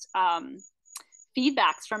biggest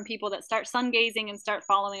feedbacks from people that start sun gazing and start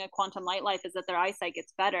following a quantum light life is that their eyesight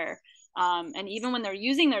gets better. And even when they're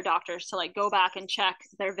using their doctors to like go back and check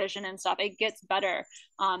their vision and stuff, it gets better.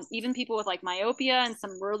 Even people with like myopia and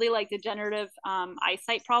some really like degenerative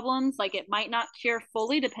eyesight problems, like it might not cure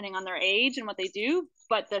fully depending on their age and what they do,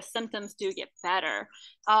 but the symptoms do get better.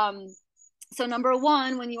 So number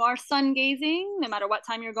one, when you are sun gazing, no matter what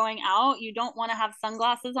time you're going out, you don't want to have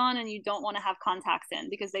sunglasses on and you don't want to have contacts in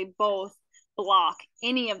because they both block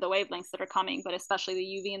any of the wavelengths that are coming, but especially the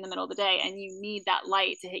UV in the middle of the day. And you need that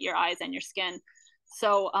light to hit your eyes and your skin.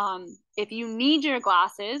 So if you need your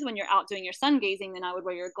glasses when you're out doing your sun gazing, then I would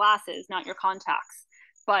wear your glasses, not your contacts.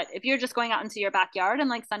 But if you're just going out into your backyard and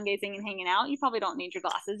like sun gazing and hanging out, you probably don't need your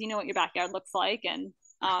glasses. You know what your backyard looks like, and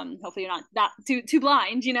hopefully you're not that too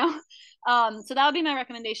blind, you know. So that would be my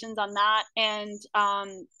recommendations on that. And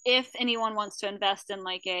if anyone wants to invest in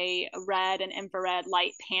like a red and infrared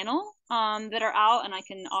light panel that are out, and I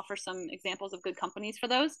can offer some examples of good companies for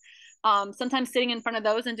those. Sometimes sitting in front of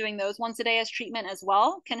those and doing those once a day as treatment as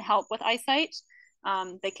well can help with eyesight.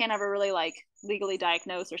 They can't ever really like legally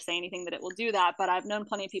diagnose or say anything that it will do that, but I've known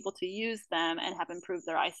plenty of people to use them and have improved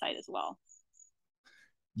their eyesight as well.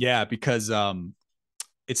 Yeah, because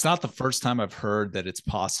it's not the first time I've heard that it's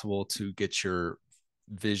possible to get your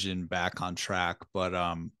vision back on track. But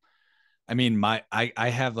I mean, I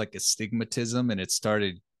have like astigmatism, and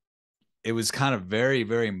it was kind of very,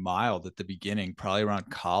 very mild at the beginning, probably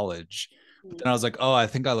around college. But then I was like, oh, I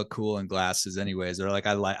think I look cool in glasses anyways. Or like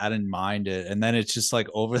I didn't mind it. And then it's just like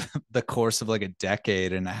over the course of like a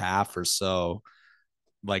decade and a half or so,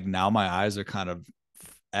 like now my eyes are kind of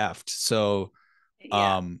effed. So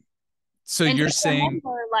Yeah. um so And you're just saying,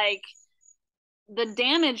 remember, like, the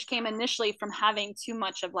damage came initially from having too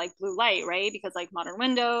much of like blue light, right? Because like modern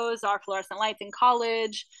windows, our fluorescent lights in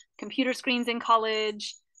college, computer screens in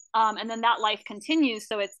college, and then that life continues.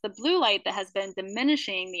 So it's the blue light that has been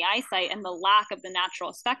diminishing the eyesight and the lack of the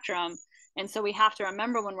natural spectrum. And so we have to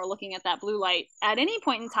remember when we're looking at that blue light at any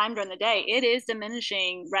point in time during the day, it is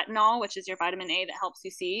diminishing retinol, which is your vitamin A that helps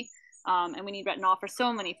you see. And we need retinol for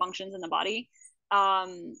so many functions in the body.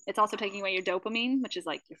 It's also taking away your dopamine, which is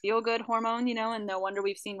like your feel good hormone, you know, and no wonder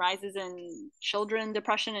we've seen rises in children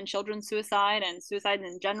depression and children suicide and suicide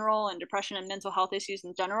in general and depression and mental health issues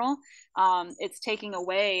in general. It's taking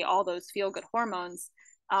away all those feel good hormones.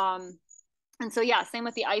 And so, yeah, same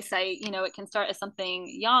with the eyesight, you know, it can start as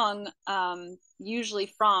something young,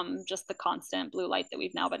 usually from just the constant blue light that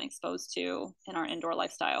we've now been exposed to in our indoor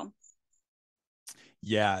lifestyle.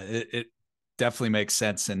 yeah, it definitely makes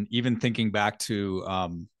sense. And even thinking back to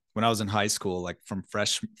when I was in high school, like from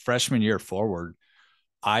freshman year forward,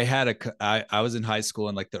 I was in high school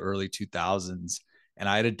in like the early 2000s, and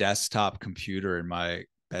I had a desktop computer in my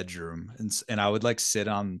bedroom, and I would like sit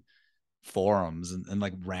on forums and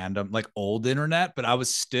like random like old internet, but I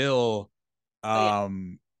was still Oh, yeah.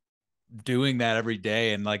 um doing that every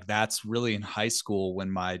day. And like that's really in high school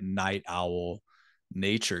when my night owl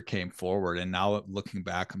nature came forward. And now looking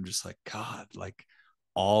back, I'm just like, God, like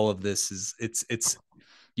all of this is it's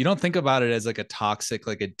you don't think about it as like a toxic,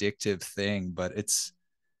 like addictive thing, but it's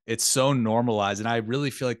so normalized. And I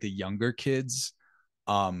really feel like the younger kids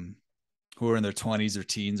um who are in their 20s or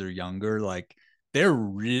teens or younger, like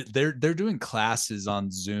they're doing classes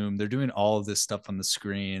on Zoom. They're doing all of this stuff on the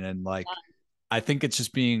screen, and like I think it's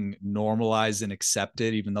just being normalized and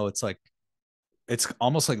accepted, even though it's like it's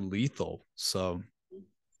almost like lethal. So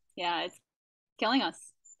Yeah, it's killing us.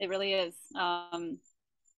 It really is.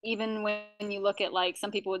 Even when you look at, like, some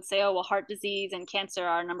people would say, oh well, heart disease and cancer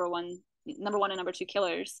are number one and number two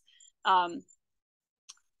killers. Um,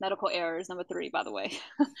 medical errors number three, by the way.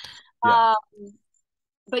 yeah, um,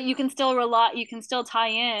 but you can still tie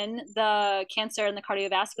in the cancer and the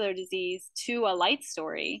cardiovascular disease to a light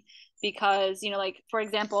story, because, like, for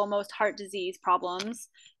example, most heart disease problems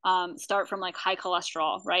start from like high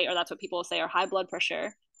cholesterol, right? Or that's what people say, or high blood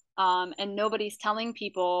pressure. And nobody's telling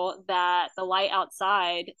people that the light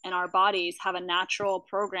outside and our bodies have a natural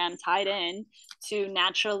program tied in to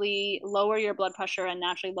naturally lower your blood pressure and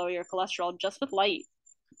naturally lower your cholesterol just with light.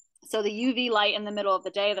 So the UV light in the middle of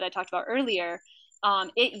the day that I talked about earlier,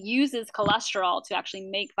 it uses cholesterol to actually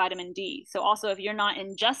make vitamin D. So also, if you're not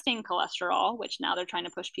ingesting cholesterol, which now they're trying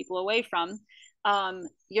to push people away from,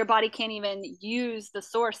 your body can't even use the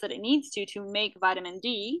source that it needs to make vitamin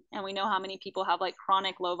D. And we know how many people have like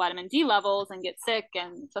chronic low vitamin D levels and get sick,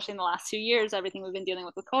 and especially in the last 2 years, everything we've been dealing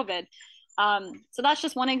with COVID. So that's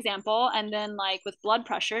just one example. And then, like, with blood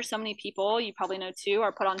pressure, so many people, you probably know too,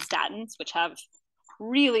 are put on statins, which have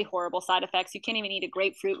really horrible side effects. You can't even eat a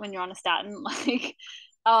grapefruit when you're on a statin. Like,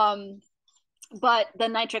 but the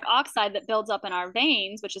nitric oxide that builds up in our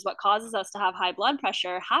veins, which is what causes us to have high blood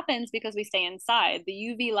pressure, happens because we stay inside. The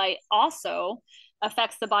UV light also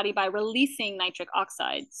affects the body by releasing nitric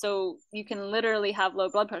oxide. So you can literally have low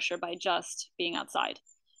blood pressure by just being outside.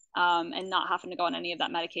 And not having to go on any of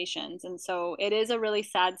that medications. And so it is a really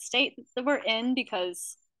sad state that we're in,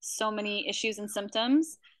 because so many issues and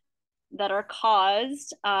symptoms that are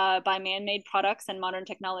caused by man-made products and modern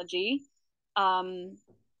technology,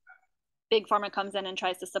 big pharma comes in and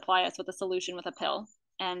tries to supply us with a solution with a pill,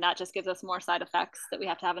 and that just gives us more side effects that we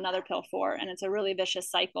have to have another pill for. And it's a really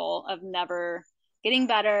vicious cycle of never getting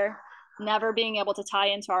better, never being able to tie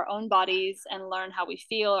into our own bodies and learn how we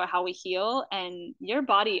feel or how we heal. And your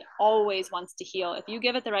body always wants to heal. If you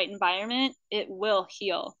give it the right environment, it will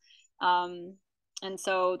heal. And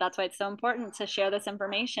so that's why it's so important to share this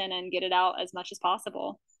information and get it out as much as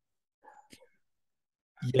possible.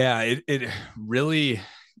 yeah, it really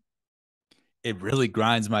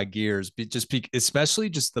grinds my gears, especially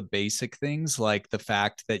just the basic things like the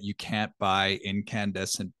fact that you can't buy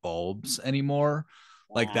incandescent bulbs anymore.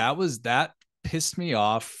 Like Yeah. that pissed me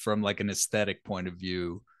off from like an aesthetic point of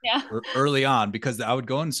view Yeah. early on, because I would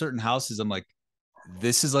go in certain houses, I'm like,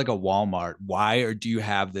 this is like a Walmart. Why or do you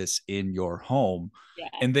have this in your home? Yeah.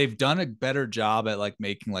 And they've done a better job at like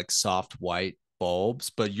making like soft white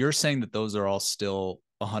bulbs, but you're saying that those are all still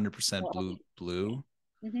 100% blue.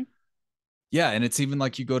 Mm-hmm. Yeah, and it's even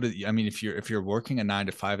like you go to, I mean, if you're working a 9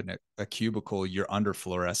 to 5 in a cubicle, you're under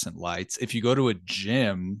fluorescent lights. If you go to a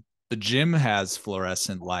gym, the gym has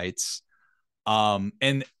fluorescent lights.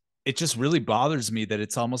 And it just really bothers me that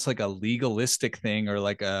it's almost like a legalistic thing, or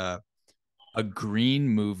like a green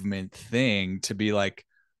movement thing, to be like,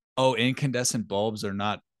 oh, incandescent bulbs are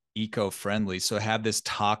not eco-friendly. So have this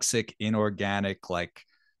toxic, inorganic, like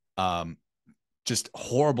um just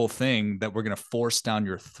horrible thing that we're going to force down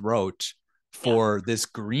your throat Yeah. for this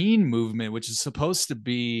green movement, which is supposed to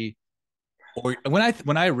be, or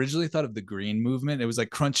when I originally thought of the green movement, it was like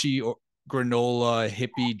crunchy or granola,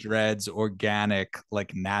 hippie dreads, organic,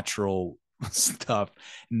 like natural stuff.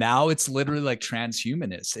 Now it's literally like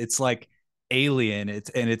transhumanist. It's like alien.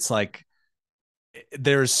 It's like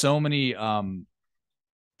there's so many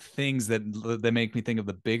things that make me think of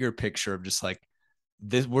the bigger picture of just like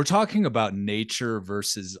this. We're talking about nature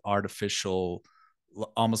versus artificial,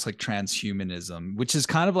 almost like transhumanism, which is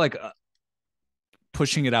kind of like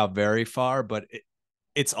pushing it out very far, but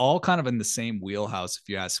it's all kind of in the same wheelhouse, if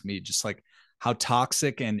you ask me. Just like how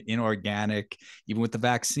toxic and inorganic, even with the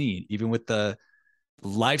vaccine, even with the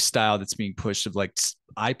lifestyle that's being pushed of like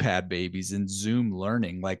iPad babies and Zoom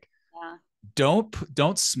learning, like Yeah.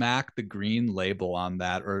 don't smack the green label on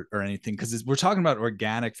that, or anything, because we're talking about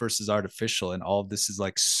organic versus artificial, and all of this is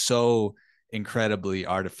like so incredibly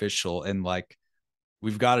artificial, and like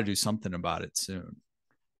we've got to do something about it soon.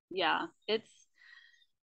 Yeah.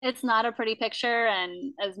 It's not a pretty picture,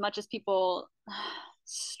 and as much as people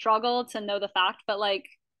struggle to know the fact, but like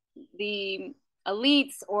the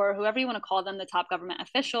elites, or whoever you want to call them, the top government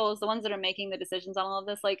officials, the ones that are making the decisions on all of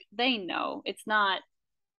this, like, they know it's not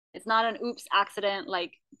an oops accident.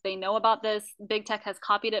 Like, they know about this. Big tech has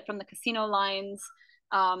copied it from the casino lines.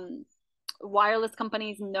 um wireless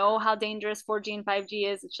companies know how dangerous 4G and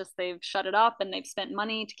 5G is. It's just they've shut it up and they've spent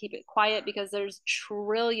money to keep it quiet because there's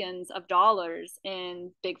trillions of dollars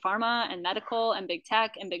in big pharma and medical and big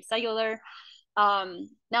tech and big cellular.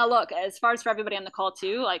 Now look, as far as for everybody on the call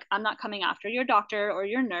too, like I'm not coming after your doctor or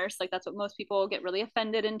your nurse. Like that's what most people get really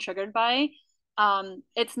offended and triggered by.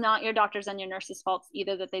 It's not your doctors and your nurses' faults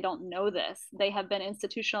either that they don't know this. They have been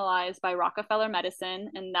institutionalized by Rockefeller medicine,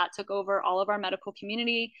 and that took over all of our medical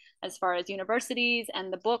community as far as universities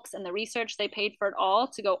and the books and the research. They paid for it all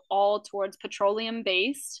to go all towards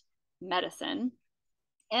petroleum-based medicine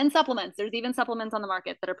and supplements. There's even supplements on the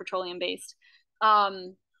market that are petroleum-based.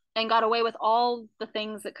 And got away with all the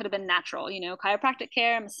things that could have been natural, you know, chiropractic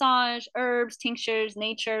care, massage, herbs, tinctures,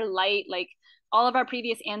 nature, light. Like all of our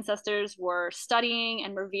previous ancestors were studying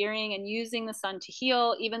and revering and using the sun to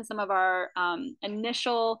heal. Even some of our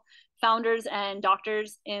initial founders and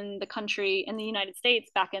doctors in the country, in the United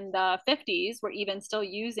States back in the 50s, were even still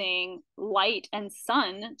using light and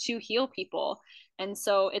sun to heal people. And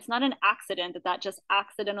so it's not an accident that that just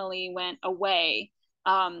accidentally went away.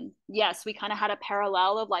 Yes, we kind of had a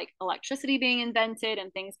parallel of like electricity being invented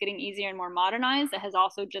and things getting easier and more modernized. That has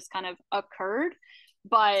also just kind of occurred.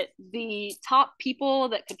 But the top people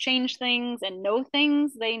that could change things and know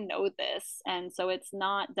things, they know this. And so it's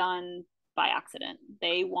not done by accident.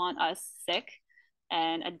 They want us sick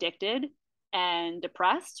and addicted and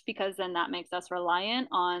depressed because then that makes us reliant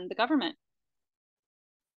on the government.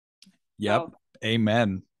 Yep. So,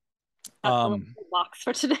 amen. That's the box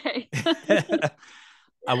for today.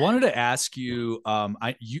 I wanted to ask you,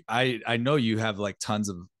 I know you have like tons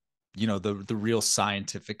of, you know, the real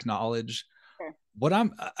scientific knowledge. Sure. What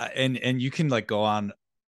and you can like go on,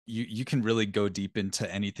 you can really go deep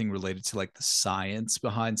into anything related to like the science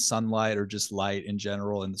behind sunlight or just light in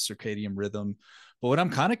general and the circadian rhythm. But what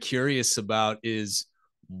I'm kind of curious about is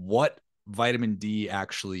what vitamin D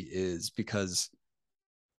actually is, because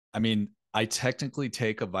I mean, I technically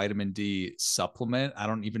take a vitamin D supplement. I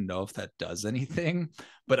don't even know if that does anything,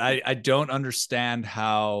 but I don't understand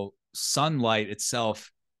how sunlight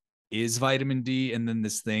itself is vitamin D. And then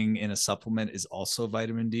this thing in a supplement is also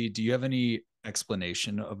vitamin D. Do you have any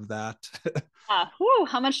explanation of that?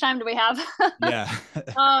 How much time do we have? Yeah.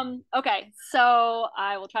 Okay. So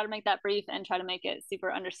I will try to make that brief and try to make it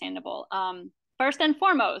super understandable. First and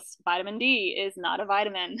foremost, vitamin D is not a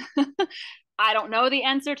vitamin. I don't know the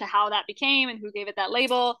answer to how that became and who gave it that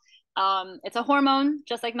label. It's a hormone,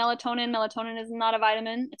 just like melatonin. Melatonin is not a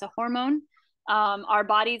vitamin, it's a hormone. Our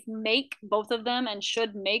bodies make both of them and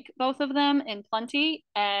should make both of them in plenty,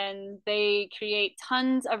 and they create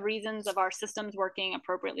tons of reasons of our systems working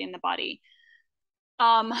appropriately in the body.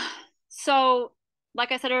 So,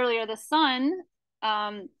 like I said earlier, the sun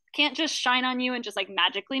can't just shine on you and just like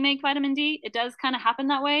magically make vitamin D. It does kind of happen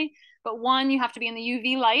that way. But one, you have to be in the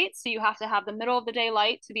UV light. So you have to have the middle of the day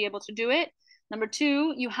light to be able to do it. Number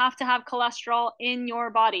two, you have to have cholesterol in your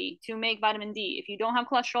body to make vitamin D. If you don't have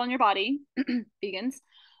cholesterol in your body, vegans,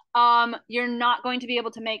 you're not going to be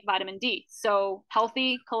able to make vitamin D. So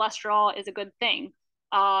healthy cholesterol is a good thing.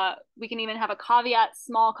 We can even have a caveat,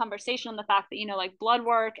 small conversation on the fact that, you know, like blood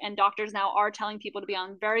work and doctors now are telling people to be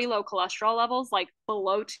on very low cholesterol levels, like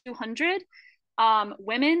below 200.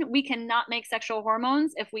 Women, we cannot make sexual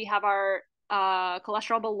hormones if we have our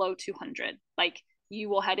cholesterol below 200. Like you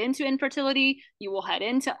will head into infertility, you will head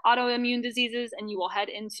into autoimmune diseases, and you will head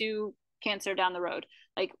into cancer down the road.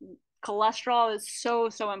 Like cholesterol is so,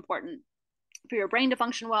 so important for your brain to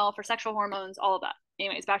function well, for sexual hormones, all of that.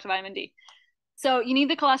 Anyways, back to vitamin D. So you need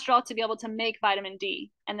the cholesterol to be able to make vitamin D.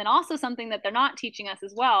 And then also something that they're not teaching us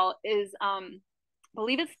as well is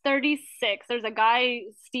believe it's 36. There's a guy,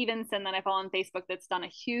 Stevenson, that I follow on Facebook that's done a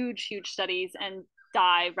huge studies and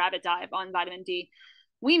rabbit dive on vitamin D.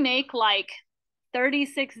 We make like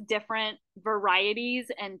 36 different varieties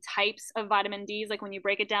and types of vitamin Ds. Like when you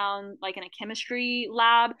break it down, like in a chemistry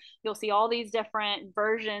lab, you'll see all these different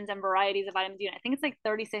versions and varieties of vitamin D. And I think it's like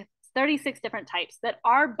 36 different types that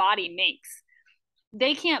our body makes.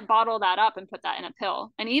 They can't bottle that up and put that in a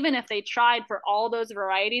pill. And even if they tried for all those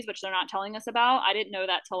varieties, which they're not telling us about, I didn't know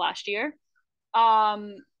that till last year.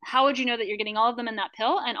 How would you know that you're getting all of them in that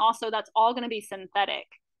pill? And also that's all going to be synthetic.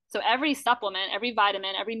 So every supplement, every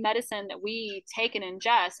vitamin, every medicine that we take and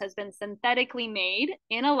ingest has been synthetically made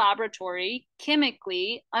in a laboratory,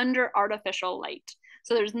 chemically, under artificial light.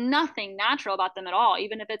 So there's nothing natural about them at all,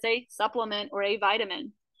 even if it's a supplement or a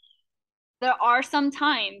vitamin. There are some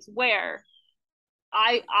times where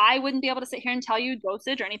I wouldn't be able to sit here and tell you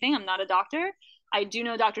dosage or anything. I'm not a doctor. I do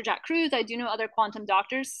know Dr. Jack Cruz, I do know other quantum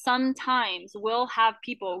doctors sometimes will have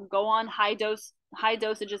people go on high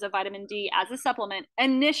dosages of vitamin D as a supplement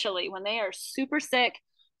initially when they are super sick,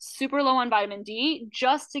 super low on vitamin D,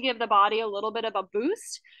 just to give the body a little bit of a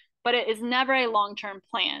boost, but it is never a long-term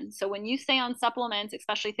plan. So when you stay on supplements,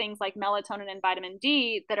 especially things like melatonin and vitamin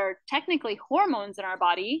D that are technically hormones in our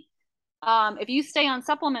body, if you stay on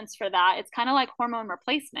supplements for that, it's kind of like hormone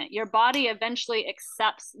replacement. Your body eventually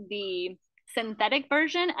accepts the synthetic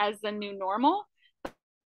version as the new normal,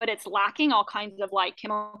 but it's lacking all kinds of like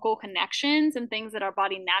chemical connections and things that our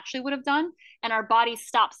body naturally would have done. And our body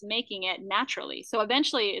stops making it naturally. So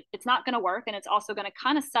eventually it's not going to work. And it's also going to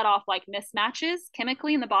kind of set off like mismatches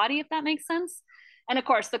chemically in the body, if that makes sense. And of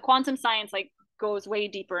course, the quantum science like goes way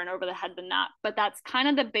deeper and over the head than that. But that's kind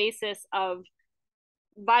of the basis of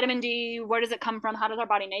vitamin D. Where does it come from? How does our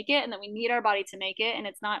body make it? And then we need our body to make it. And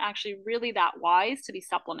it's not actually really that wise to be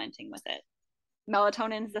supplementing with it.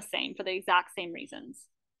 Melatonin is the same for the exact same reasons.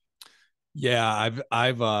 Yeah,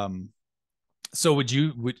 I've so would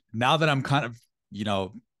now that I'm kind of,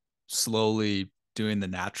 slowly doing the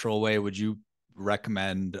natural way, would you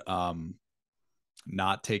recommend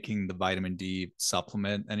not taking the vitamin D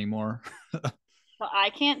supplement anymore? So I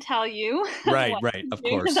can't tell you Right, what right, to of do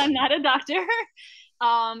because course. I'm not a doctor.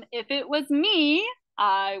 If it was me,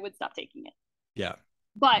 I would stop taking it. Yeah.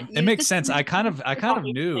 But It use makes the sense. I kind of I your kind of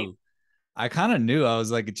body place. knew. I kind of knew. I was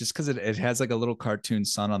like, just because it has like a little cartoon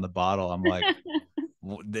sun on the bottle, I'm like,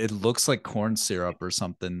 it looks like corn syrup or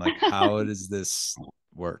something. Like, how does this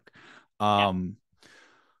work? Yeah. Um,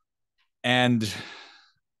 and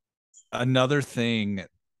another thing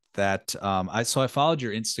that I followed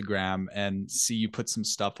your Instagram and see you put some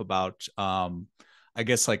stuff about I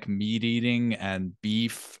guess like meat eating and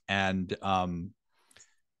beef and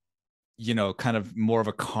kind of more of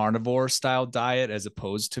a carnivore style diet as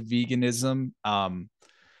opposed to veganism. And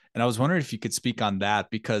I was wondering if you could speak on that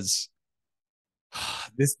because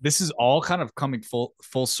this is all kind of coming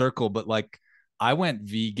full circle, but like I went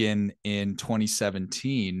vegan in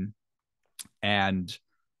 2017 and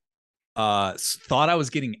thought I was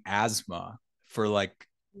getting asthma for like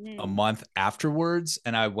a Mm, month afterwards,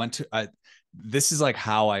 and this is like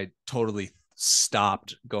how I totally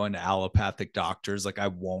stopped going to allopathic doctors. Like I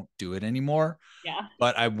won't do it anymore. yeah.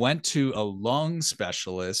 But I went to a lung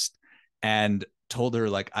specialist and told her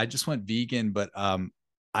like I just went vegan, but I'm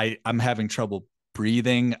having trouble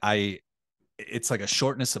breathing. It's like a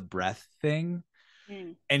shortness of breath thing.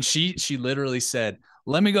 Mm, And she literally said,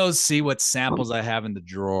 "Let me go see what samples I have in the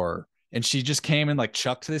drawer." And she just came and like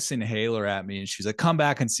chucked this inhaler at me and she's like, "Come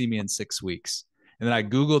back and see me in 6 weeks." And then I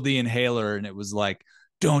Googled the inhaler and it was like,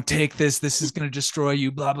 "Don't take this. This is going to destroy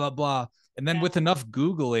you, blah, blah, blah." And then yeah. with enough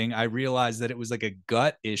Googling, I realized that it was like a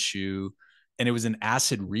gut issue and it was an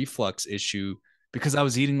acid reflux issue because I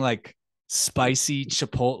was eating like spicy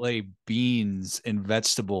chipotle beans and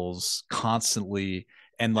vegetables constantly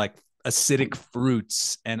and like acidic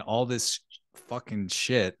fruits and all this fucking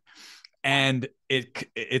shit. Yeah. And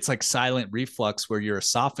it's like silent reflux where your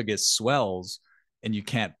esophagus swells and you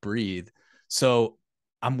can't breathe. So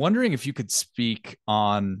I'm wondering if you could speak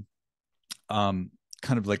on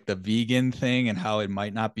kind of like the vegan thing and how it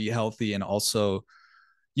might not be healthy, and also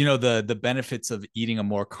the benefits of eating a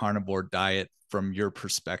more carnivore diet from your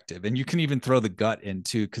perspective. And you can even throw the gut in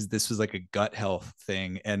too, because this was like a gut health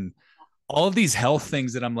thing. And all of these health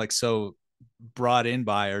things that I'm like so brought in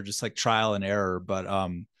by are just like trial and error. But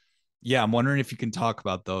yeah, I'm wondering if you can talk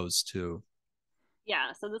about those too.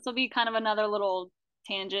 Yeah. So this will be kind of another little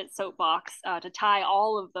tangent soapbox to tie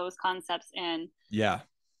all of those concepts in. Yeah.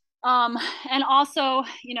 Um, and also,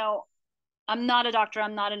 I'm not a doctor,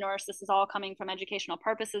 I'm not a nurse. This is all coming from educational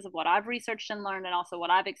purposes of what I've researched and learned, and also what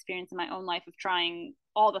I've experienced in my own life of trying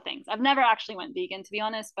all the things. I've never actually went vegan, to be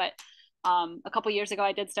honest, but a couple years ago,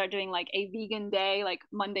 I did start doing like a vegan day. Like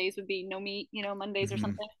Mondays would be no meat, Mondays or Mm-hmm.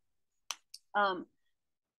 something. Um,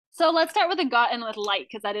 so let's start with the gut and with light,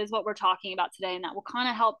 because that is what we're talking about today, and that will kind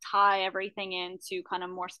of help tie everything into kind of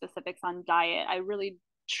more specifics on diet. I really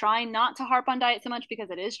try not to harp on diet so much because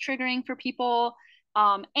it is triggering for people.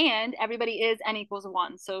 And everybody is N equals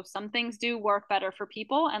one. So some things do work better for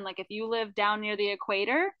people. And like if you live down near the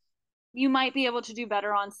equator, you might be able to do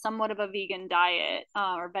better on somewhat of a vegan diet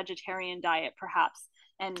or vegetarian diet, perhaps.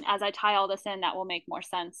 And as I tie all this in, that will make more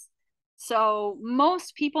sense. So,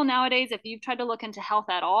 most people nowadays, if you've tried to look into health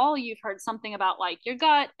at all, you've heard something about like your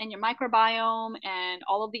gut and your microbiome and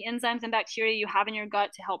all of the enzymes and bacteria you have in your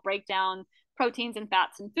gut to help break down proteins and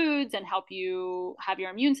fats and foods and help you have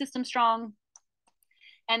your immune system strong.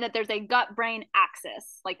 And that there's a gut brain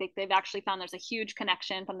axis. Like they've actually found there's a huge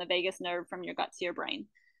connection from the vagus nerve from your gut to your brain.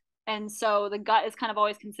 And so the gut is kind of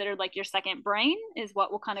always considered like your second brain, is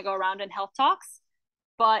what will kind of go around in health talks.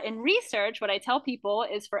 But in research, what I tell people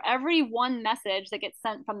is for every one message that gets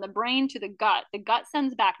sent from the brain to the gut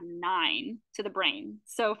sends back 9 to the brain.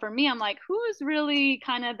 So for me, I'm like, who's really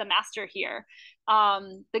kind of the master here?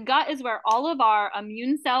 The gut is where all of our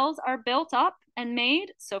immune cells are built up and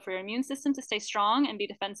made. So for your immune system to stay strong and be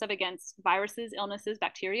defensive against viruses, illnesses,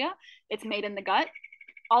 bacteria, it's made in the gut.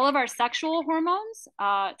 All of our sexual hormones,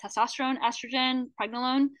 testosterone, estrogen,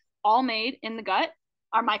 pregnenolone, all made in the gut.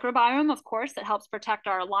 Our microbiome, of course, that helps protect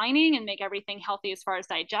our lining and make everything healthy as far as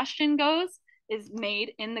digestion goes, is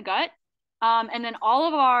made in the gut. And then all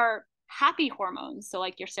of our happy hormones, so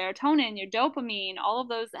like your serotonin, your dopamine, all of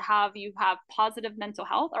those that have positive mental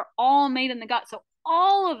health, are all made in the gut. So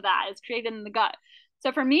all of that is created in the gut.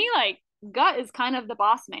 So for me, like, gut is kind of the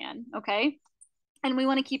boss man, okay? And we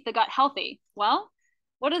want to keep the gut healthy. Well,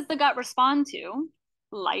 what does the gut respond to?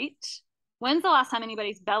 Light. When's the last time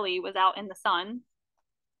anybody's belly was out in the sun?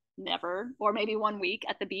 Never. Or maybe 1 week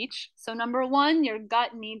at the beach. So number one, your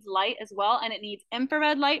gut needs light as well, and it needs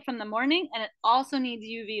infrared light from the morning, and it also needs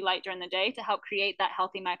UV light during the day to help create that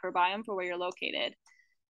healthy microbiome for where you're located.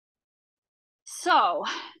 So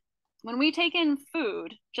when we take in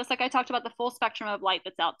food, just like I talked about the full spectrum of light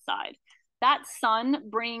that's outside, that sun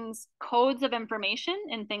brings codes of information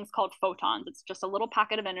in things called photons. It's just a little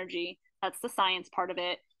packet of energy. That's the science part of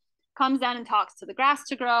it. Comes down and talks to the grass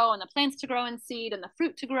to grow and the plants to grow and seed and the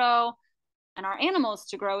fruit to grow and our animals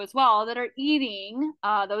to grow as well, that are eating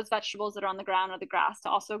those vegetables that are on the ground or the grass, to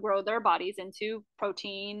also grow their bodies into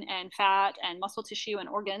protein and fat and muscle tissue and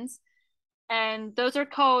organs. And those are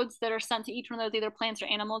codes that are sent to each one of those either plants or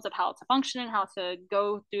animals of how to function and how to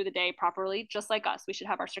go through the day properly, just like us. We should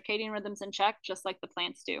have our circadian rhythms in check, just like the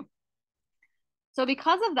plants do. So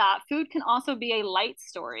because of that, food can also be a light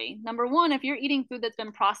story. Number one, if you're eating food that's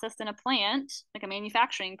been processed in a plant, like a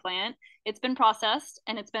manufacturing plant, it's been processed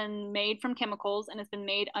and it's been made from chemicals and it's been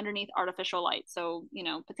made underneath artificial light. So, you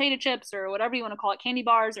know, potato chips or whatever you want to call it, candy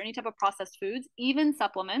bars or any type of processed foods, even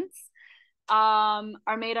supplements,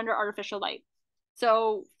 are made under artificial light.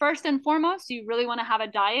 So first and foremost, you really want to have a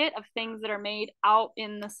diet of things that are made out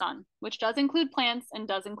in the sun, which does include plants and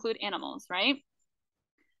does include animals, right?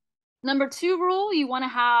 Number two rule, you want to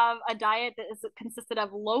have a diet that is consisted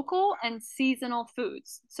of local and seasonal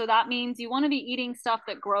foods. So that means you want to be eating stuff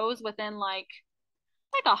that grows within like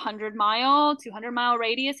 100-mile, 200-mile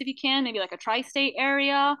radius if you can, maybe like a tri-state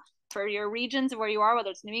area for your regions of where you are, whether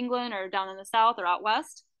it's New England or down in the South or out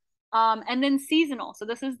West. And then seasonal. So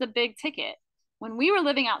this is the big ticket. When we were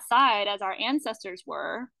living outside, as our ancestors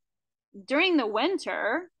were, during the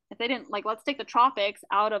winter, if they didn't, like, let's take the tropics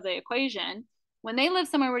out of the equation, when they lived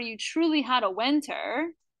somewhere where you truly had a winter,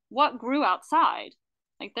 what grew outside?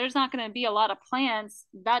 Like, there's not going to be a lot of plants,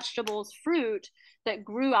 vegetables, fruit that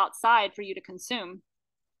grew outside for you to consume.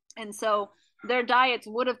 And so their diets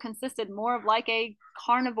would have consisted more of like a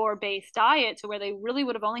carnivore based diet, to where they really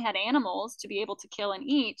would have only had animals to be able to kill and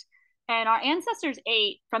eat. And our ancestors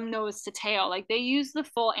ate from nose to tail. Like, they used the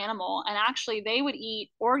full animal, and actually they would eat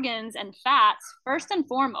organs and fats first and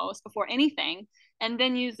foremost before anything, and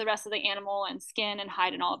then use the rest of the animal and skin and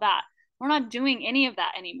hide and all of that. We're not doing any of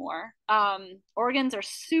that anymore. Organs are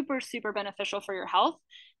super, super beneficial for your health,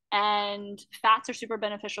 and fats are super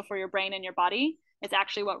beneficial for your brain and your body. It's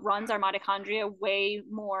actually what runs our mitochondria way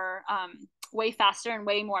faster and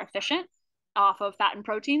way more efficient off of fat and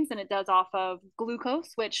proteins than it does off of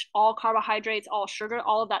glucose, which all carbohydrates, all sugar,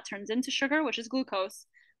 all of that turns into sugar, which is glucose.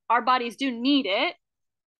 Our bodies do need it,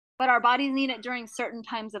 but our bodies need it during certain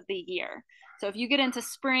times of the year. So if you get into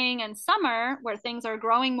spring and summer where things are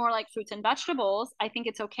growing more like fruits and vegetables, I think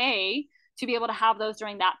it's okay to be able to have those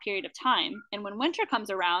during that period of time. And when winter comes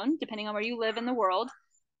around, depending on where you live in the world,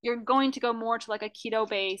 you're going to go more to like a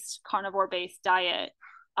keto-based, carnivore-based diet.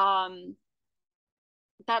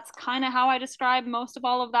 That's kind of how I describe most of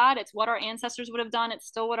all of that. It's what our ancestors would have done. It's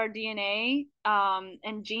still what our DNA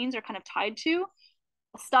and genes are kind of tied to.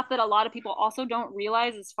 Stuff that a lot of people also don't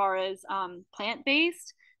realize as far as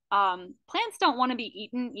plant-based. Plants don't want to be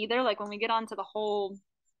eaten either. Like, when we get onto the whole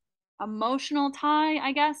emotional tie,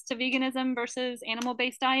 I guess, to veganism versus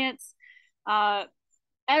animal-based diets,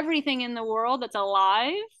 everything in the world that's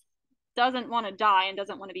alive doesn't want to die and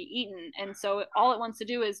doesn't want to be eaten. And so all it wants to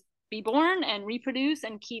do is be born and reproduce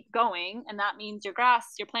and keep going. And that means your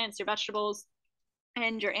grass, your plants, your vegetables,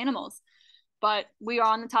 and your animals. But we are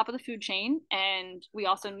on the top of the food chain, and we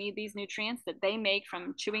also need these nutrients that they make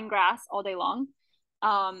from chewing grass all day long.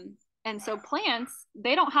 And so plants,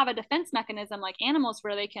 they don't have a defense mechanism like animals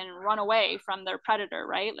where they can run away from their predator,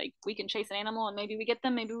 right? Like, we can chase an animal and maybe we get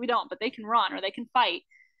them, maybe we don't, but they can run or they can fight.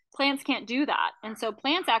 Plants can't do that. And so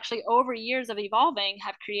plants actually over years of evolving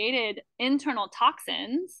have created internal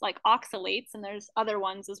toxins like oxalates, and there's other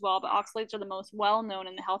ones as well, but oxalates are the most well known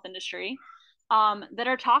in the health industry, that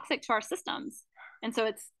are toxic to our systems. And so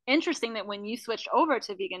it's interesting that when you switched over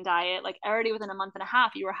to vegan diet, like already within a month and a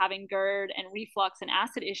half, you were having GERD and reflux and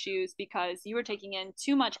acid issues because you were taking in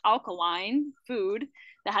too much alkaline food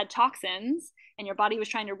that had toxins, and your body was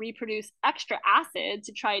trying to reproduce extra acid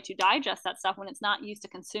to try to digest that stuff when it's not used to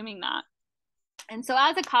consuming that. And so,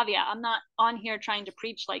 as a caveat, I'm not on here trying to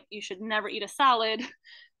preach like you should never eat a salad,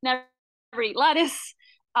 never eat lettuce.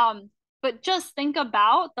 But just think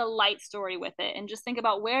about the light story with it, and just think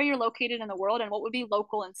about where you're located in the world and what would be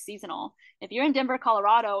local and seasonal. If you're in Denver,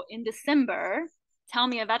 Colorado in December, tell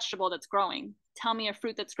me a vegetable that's growing. Tell me a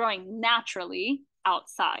fruit that's growing naturally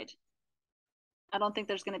outside. I don't think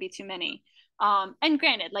there's going to be too many. And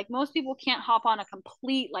granted, like most people can't hop on a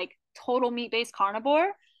complete, like total meat-based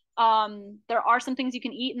carnivore. There are some things you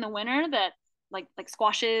can eat in the winter that like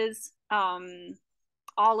squashes,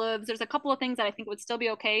 olives. There's a couple of things that I think would still be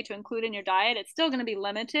okay to include in your diet. It's still going to be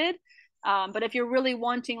limited. But if you're really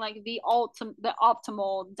wanting like the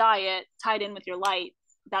optimal diet tied in with your light,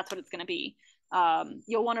 that's what it's going to be.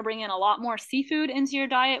 You'll want to bring in a lot more seafood into your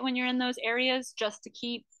diet when you're in those areas, just to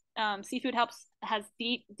keep seafood has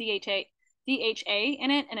DHA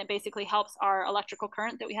in it, and it basically helps our electrical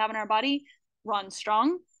current that we have in our body run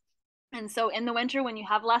strong. And so in the winter, when you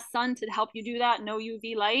have less sun to help you do that, no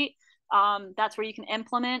UV light, that's where you can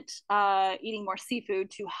implement eating more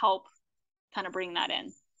seafood to help kind of bring that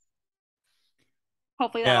in.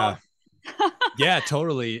 Hopefully that Yeah. all. Yeah,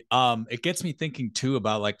 totally. It gets me thinking too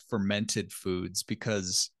about like fermented foods,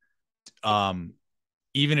 because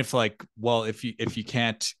even if like, well, if you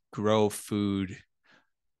can't grow food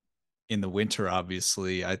in the winter,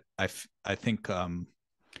 obviously, I think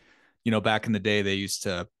back in the day they used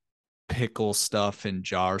to pickle stuff and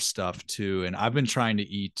jar stuff too, and I've been trying to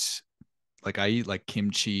eat, like I eat like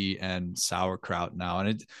kimchi and sauerkraut now,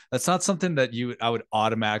 and that's not something that I would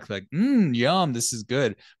automatically like, yum, this is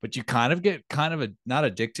good, but you kind of get not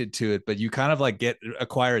addicted to it, but you kind of like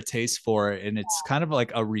acquire a taste for it, and it's kind of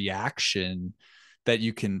like a reaction that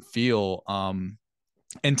you can feel.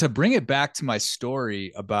 And to bring it back to my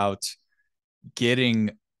story about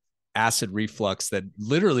getting acid reflux that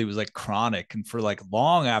literally was like chronic, and for like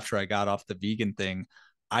long after I got off the vegan thing,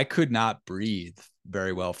 I could not breathe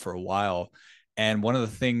very well for a while. And one of the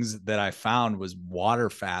things that I found was water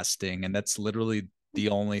fasting, and that's literally the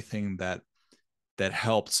only thing that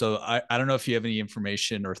helped. So I don't know if you have any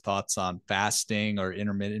information or thoughts on fasting or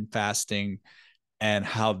intermittent fasting and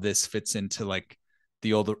how this fits into like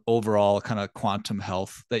the overall kind of quantum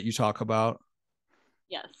health that you talk about.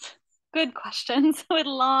 Yes. Good questions with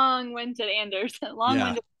long-winded answers. Yeah.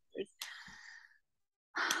 Long-winded answers.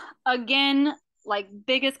 Again, like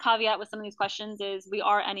biggest caveat with some of these questions is we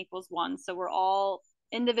are N equals one. So we're all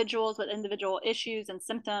individuals with individual issues and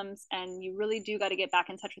symptoms, and you really do got to get back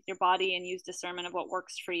in touch with your body and use discernment of what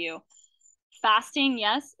works for you. Fasting,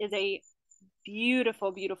 yes, is a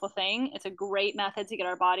beautiful, beautiful thing. It's a great method to get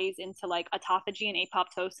our bodies into like autophagy and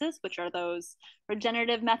apoptosis, which are those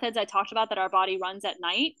regenerative methods I talked about that our body runs at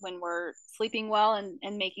night when we're sleeping well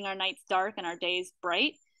and making our nights dark and our days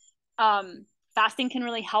bright. Fasting can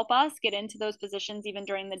really help us get into those positions even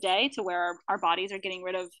during the day, to where our bodies are getting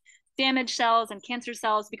rid of damaged cells and cancer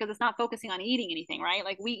cells, because it's not focusing on eating anything, right?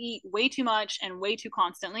 Like we eat way too much and way too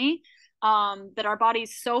constantly, that our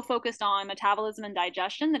body's so focused on metabolism and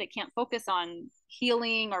digestion that it can't focus on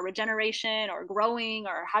healing or regeneration or growing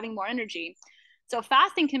or having more energy. So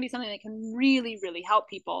fasting can be something that can really, really help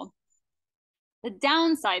people. The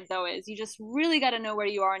downside, though, is you just really got to know where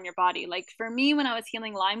you are in your body. Like for me, when I was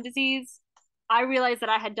healing Lyme disease, I realized that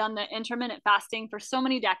I had done the intermittent fasting for so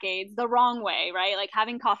many decades the wrong way, right? Like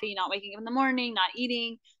having coffee, not waking up in the morning, not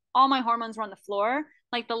eating, all my hormones were on the floor.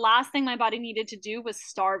 Like the last thing my body needed to do was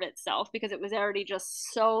starve itself, because it was already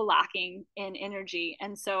just so lacking in energy.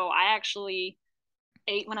 And so I actually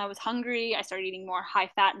ate when I was hungry. I started eating more high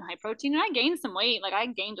fat and high protein, and I gained some weight. Like I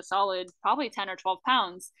gained a solid probably 10 or 12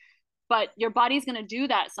 pounds. But your body's going to do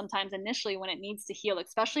that sometimes initially when it needs to heal,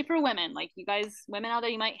 especially for women. Like you guys, women out there,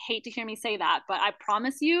 you might hate to hear me say that, but I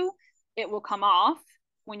promise you it will come off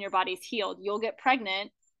when your body's healed. You'll get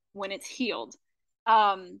pregnant when it's healed.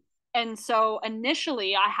 And so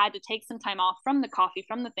initially I had to take some time off from the coffee,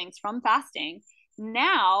 from the things, from fasting.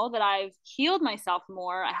 Now that I've healed myself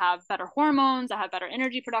more, I have better hormones, I have better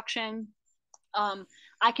energy production.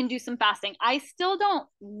 I can do some fasting. I still don't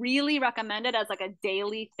really recommend it as like a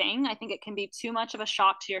daily thing. I think it can be too much of a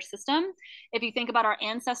shock to your system. If you think about our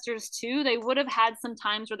ancestors too, they would have had some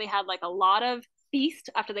times where they had like a lot of feast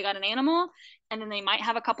after they got an animal, and then they might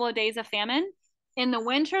have a couple of days of famine. In the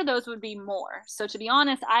winter, those would be more. So to be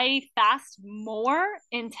honest, I fast more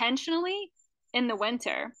intentionally in the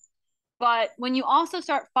winter. But when you also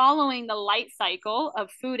start following the light cycle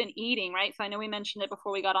of food and eating, right? So I know we mentioned it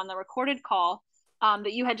before we got on the recorded call,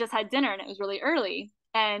 that you had just had dinner and it was really early.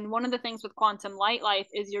 And one of the things with quantum light life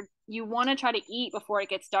is you want to try to eat before it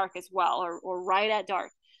gets dark as well, or right at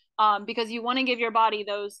dark, because you want to give your body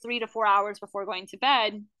those 3 to 4 hours before going to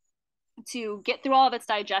bed to get through all of its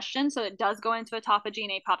digestion, so it does go into autophagy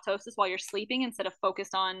and apoptosis while you're sleeping instead of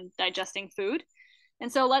focused on digesting food.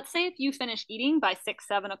 And so let's say if you finish eating by 6,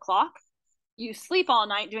 7 o'clock, you sleep all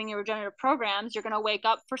night doing your regenerative programs, you're going to wake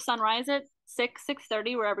up for sunrise at 6,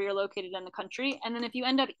 6:30, wherever you're located in the country. And then if you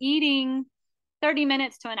end up eating 30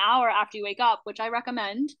 minutes to an hour after you wake up, which I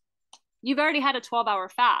recommend, you've already had a 12-hour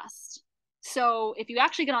fast. So if you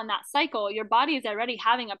actually get on that cycle, your body is already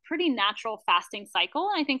having a pretty natural fasting cycle.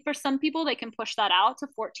 And I think for some people, they can push that out to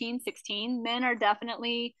 14, 16. Men are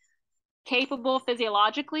definitely capable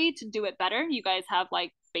physiologically to do it better. You guys have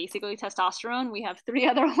like basically testosterone. We have 3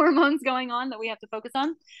 other hormones going on that we have to focus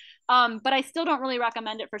on. But I still don't really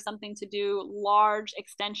recommend it for something to do large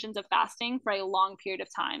extensions of fasting for a long period of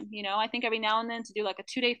time. You know, I think every now and then to do like a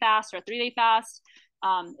 2-day fast or a 3-day fast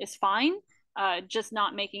is fine. Just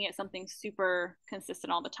not making it something super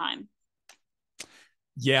consistent all the time.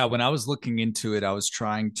 Yeah, when I was looking into it, I was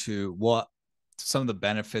trying to, well, some of the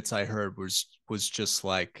benefits I heard was just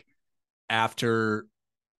like after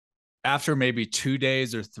maybe 2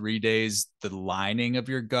 days or 3 days, the lining of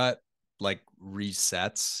your gut like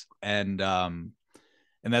resets. And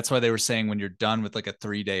that's why they were saying when you're done with like a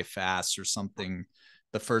 3-day fast or something,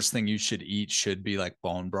 the first thing you should eat should be like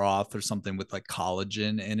bone broth or something with like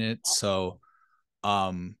collagen in it. So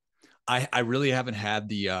I really haven't had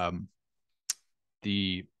the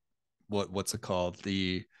what's it called,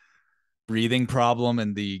 the breathing problem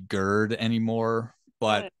and the GERD anymore.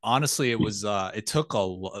 But Good. honestly, it took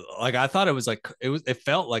like, I thought it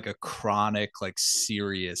felt like a chronic, like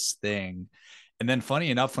serious thing. And then funny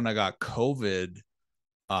enough, when I got COVID,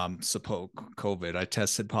 I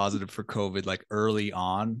tested positive for COVID like early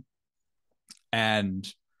on. And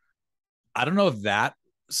I don't know if that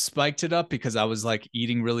spiked it up because I was like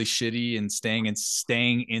eating really shitty and staying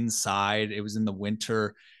inside. It was in the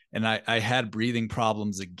winter and I had breathing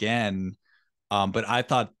problems again. But I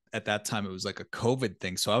thought at that time it was like a COVID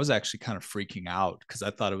thing. So I was actually kind of freaking out because I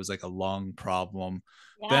thought it was like a lung problem.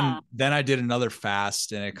 Yeah. Then I did another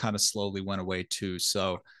fast and it kind of slowly went away too.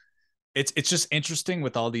 So it's just interesting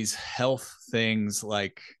with all these health things,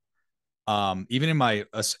 like even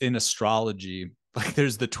in astrology, like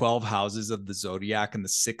there's the 12 houses of the zodiac, and the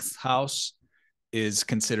sixth house is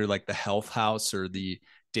considered like the health house or the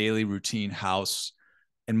daily routine house.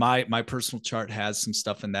 And my personal chart has some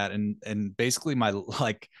stuff in that. And basically my,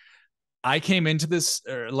 like, I came into this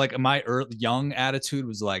like my young attitude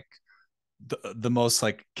was like the most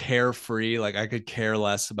like carefree, like I could care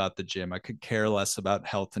less about the gym, I could care less about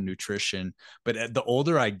health and nutrition. But the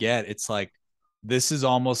older I get, it's like this is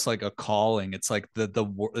almost like a calling. It's like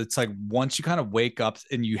it's like once you kind of wake up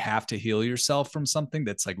and you have to heal yourself from something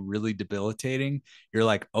that's like really debilitating, you're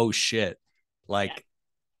like, oh shit, Yeah. like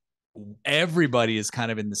everybody is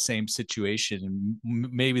kind of in the same situation,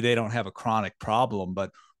 and maybe they don't have a chronic problem, but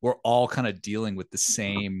we're all kind of dealing with the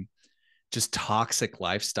same just toxic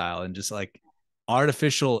lifestyle and just like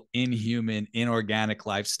artificial, inhuman, inorganic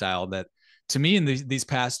lifestyle that, to me, in these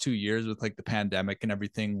past 2 years with like the pandemic and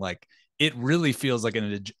everything, like it really feels like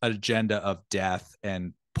an agenda of death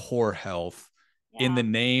and poor health in Yeah. the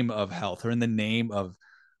name of health or in the name of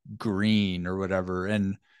green or whatever.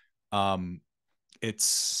 And um it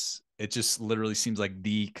just literally seems like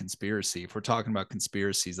the conspiracy. If we're talking about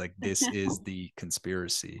conspiracies, like this is the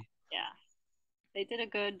conspiracy. Yeah. They did a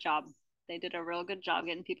good job. They did a real good job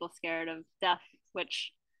getting people scared of death,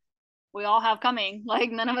 which we all have coming.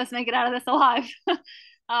 Like none of us make it out of this alive.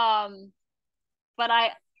 um, but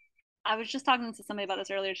I was just talking to somebody about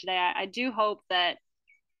this earlier today. I do hope that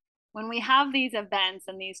when we have these events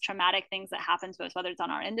and these traumatic things that happen to us, whether it's on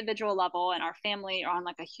our individual level and our family or on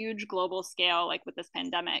like a huge global scale, like with this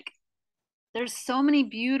pandemic, there's so many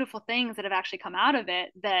beautiful things that have actually come out of it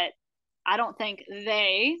that I don't think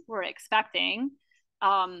they were expecting.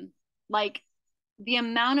 Like the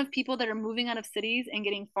amount of people that are moving out of cities and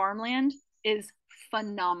getting farmland is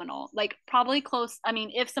phenomenal. Like probably close. I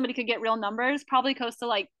mean, if somebody could get real numbers, probably close to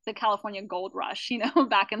like the California gold rush, you know,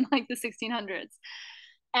 back in like the 1600s.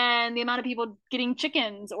 And the amount of people getting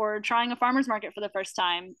chickens or trying a farmer's market for the first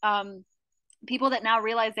time. people that now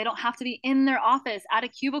realize they don't have to be in their office at a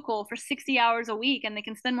cubicle for 60 hours a week, and they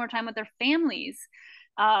can spend more time with their families.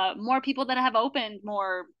 More people that have opened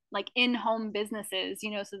more like in-home businesses,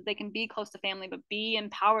 you know, so that they can be close to family, but be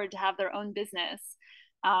empowered to have their own business.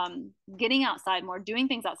 Getting outside more, doing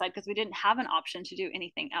things outside, because we didn't have an option to do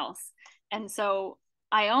anything else. And so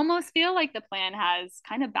I almost feel like the plan has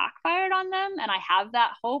kind of backfired on them, and I have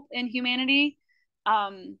that hope in humanity.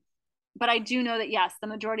 But I do know that, yes, the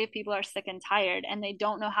majority of people are sick and tired, and they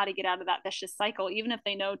don't know how to get out of that vicious cycle, even if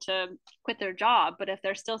they know to quit their job. But if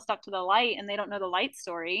they're still stuck to the light and they don't know the light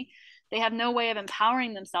story, they have no way of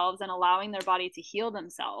empowering themselves and allowing their body to heal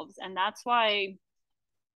themselves. And that's why,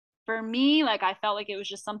 for me, like, I felt like it was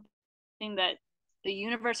just something that the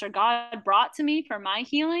universe or God brought to me for my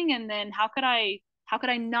healing. And then how could I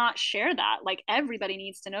not share that? Like, everybody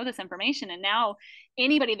needs to know this information. And now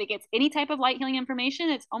anybody that gets any type of light healing information,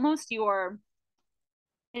 it's almost your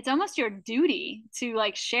duty to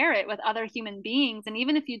like share it with other human beings. And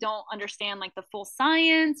even if you don't understand like the full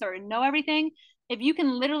science or know everything, if you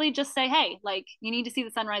can literally just say, hey, like, you need to see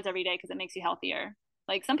the sunrise every day because it makes you healthier.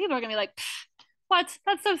 Like, some people are gonna be like, what?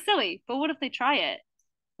 That's so silly. But what if they try it?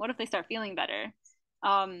 What if they start feeling better?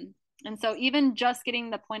 And so even just getting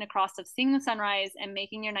the point across of seeing the sunrise and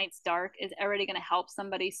making your nights dark is already going to help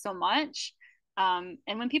somebody so much. And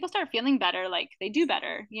when people start feeling better, like, they do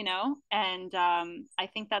better, you know? And I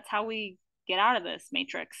think that's how we get out of this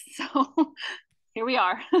matrix. So here we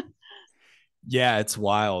are. Yeah, it's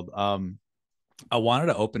wild. I wanted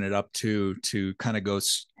to open it up to kind of go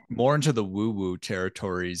more into the woo-woo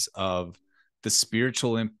territories of the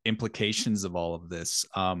spiritual implications of all of this.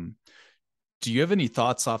 Do you have any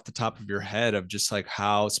thoughts off the top of your head of just like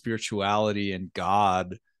how spirituality and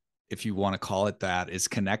God, if you want to call it that, is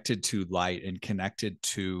connected to light and connected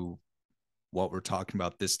to what we're talking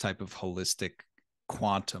about, this type of holistic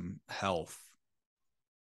quantum health?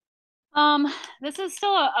 This is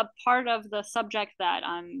still a part of the subject that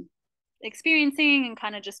I'm experiencing and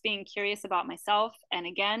kind of just being curious about myself. And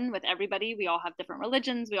again, with everybody, we all have different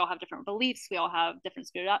religions, we all have different beliefs, we all have different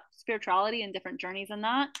spirituality and different journeys in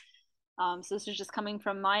that. So this is just coming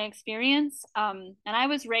from my experience. And I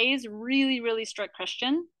was raised really, really strict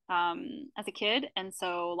Christian as a kid. And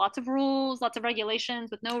so lots of rules, lots of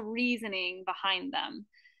regulations with no reasoning behind them.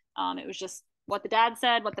 It was just what the dad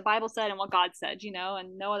said, what the Bible said, and what God said, you know,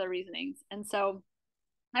 and no other reasonings. And so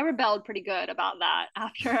I rebelled pretty good about that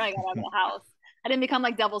after I got out of the house. I didn't become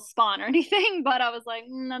like devil's spawn or anything, but I was like,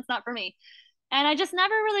 that's not for me. And I just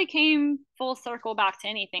never really came full circle back to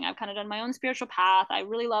anything. I've kind of done my own spiritual path. I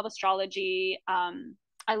really love astrology.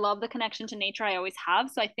 I love the connection to nature. I always have.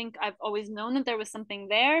 So I think I've always known that there was something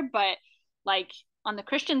there. But like, on the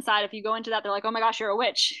Christian side, if you go into that, they're like, oh my gosh, you're a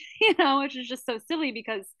witch, you know, which is just so silly,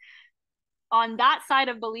 because on that side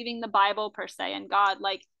of believing the Bible per se and God,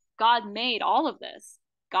 like, God made all of this.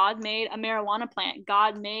 God made a marijuana plant.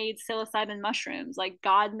 God made psilocybin mushrooms. Like,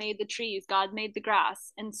 God made the trees. God made the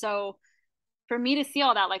grass. And so for me to see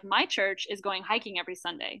all that, like, my church is going hiking every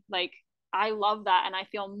Sunday. Like, I love that. And I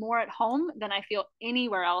feel more at home than I feel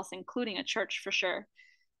anywhere else, including a church for sure.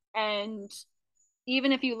 And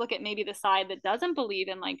even if you look at maybe the side that doesn't believe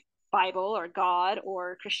in like Bible or God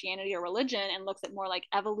or Christianity or religion and looks at more like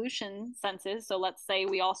evolution senses. So let's say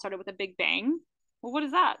we all started with a big bang. Well, what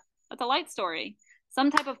is that? That's a light story. Some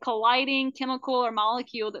type of colliding chemical or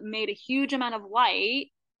molecule that made a huge amount of light,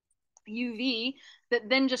 UV, that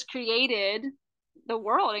then just created the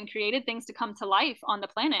world and created things to come to life on the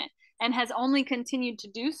planet, and has only continued to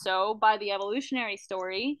do so by the evolutionary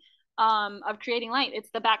story of creating light. It's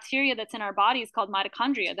the bacteria that's in our bodies called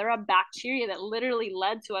mitochondria. They're a bacteria that literally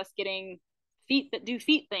led to us getting feet that do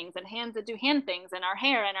feet things and hands that do hand things, and our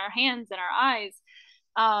hair and our hands and our eyes.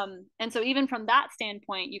 And so even from that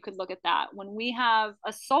standpoint, you could look at that. When we have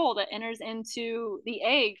a soul that enters into the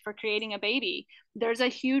egg for creating a baby, there's a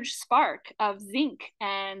huge spark of zinc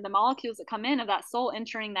and the molecules that come in of that soul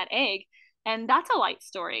entering that egg. And that's a light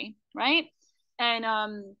story, right? And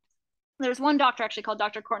there's one doctor actually called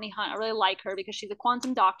Dr. Courtney Hunt. I really like her because she's a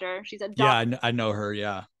quantum doctor. She's a doctor. Yeah, I know her.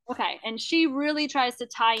 Yeah. Okay. And she really tries to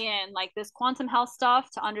tie in like this quantum health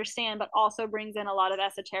stuff to understand, but also brings in a lot of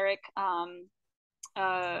esoteric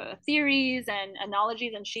theories and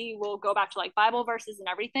analogies, and she will go back to like Bible verses and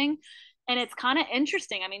everything. And it's kind of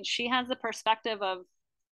interesting. I mean, she has the perspective of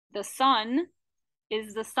the sun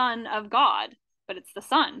is the son of God, but it's the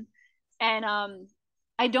sun. And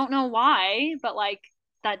I don't know why, but like,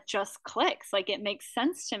 that just clicks. Like, it makes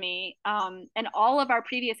sense to me. And all of our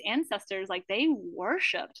previous ancestors, like, they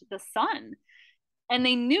worshiped the sun. And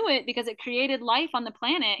they knew it because it created life on the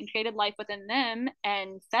planet and created life within them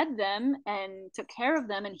and fed them and took care of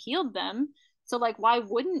them and healed them. So like, why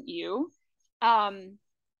wouldn't you? Um,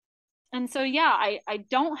 and so, yeah, I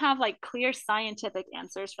don't have like clear scientific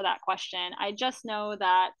answers for that question. I just know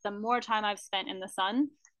that the more time I've spent in the sun,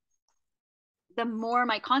 the more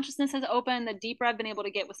my consciousness has opened, the deeper I've been able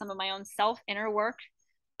to get with some of my own self inner work.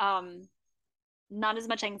 Um, Not as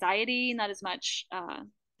much anxiety, not as much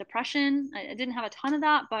depression. I didn't have a ton of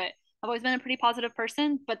that, but I've always been a pretty positive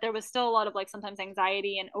person. But there was still a lot of like sometimes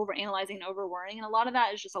anxiety and over analyzing and over worrying. And a lot of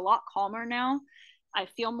that is just a lot calmer now. I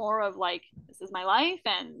feel more of like, this is my life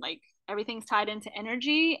and like everything's tied into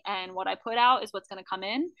energy, and what I put out is what's going to come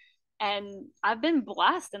in. And I've been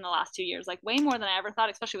blessed in the last 2 years, like way more than I ever thought,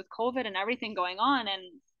 especially with COVID and everything going on. And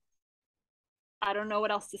I don't know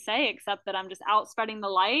what else to say except that I'm just out spreading the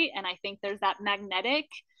light. And I think there's that magnetic,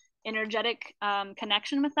 energetic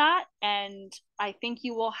connection with that. And I think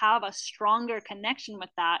you will have a stronger connection with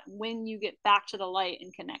that when you get back to the light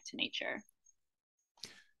and connect to nature.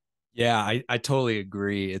 Yeah, I totally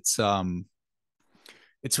agree.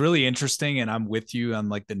 It's really interesting, and I'm with you on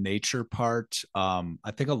like the nature part.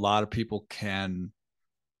 I think a lot of people can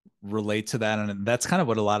relate to that, and that's kind of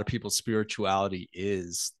what a lot of people's spirituality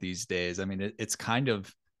is these days. I mean, it's kind of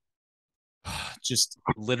just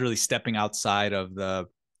literally stepping outside of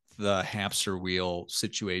the hamster wheel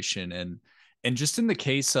situation, and just in the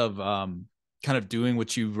case of kind of doing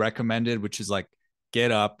what you recommended, which is like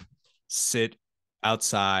get up, sit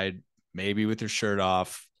outside, maybe with your shirt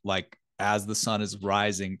off, like as the sun is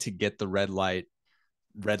rising to get the red light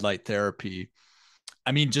therapy.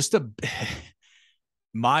 I mean, just a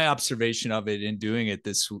my observation of it in doing it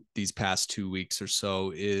these past 2 weeks or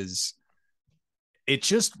so is it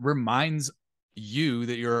just reminds you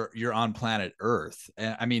that you're on planet Earth.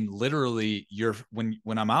 And I mean, literally, you're when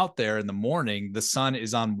I'm out there in the morning, the sun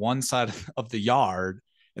is on one side of the yard,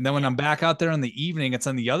 and then when I'm back out there in the evening, it's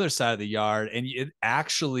on the other side of the yard, and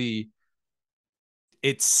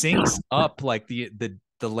it syncs up like the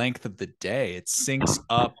length of the day. It syncs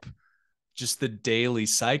up just the daily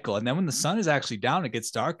cycle. And then when the sun is actually down, it gets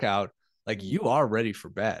dark out, like you are ready for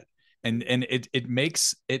bed. And it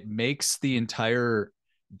makes the entire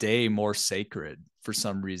day more sacred for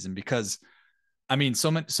some reason. Because I mean, so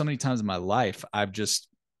many times in my life, I've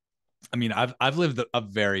lived a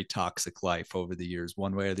very toxic life over the years,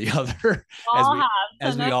 one way or the other, as All we have. So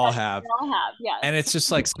as no, we all have. we all have. And Yes. it's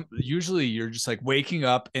just like usually you're just like waking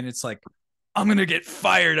up and it's like, I'm gonna get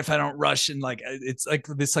fired if I don't rush. And like it's like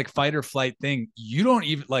this like fight or flight thing. You don't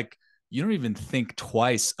even think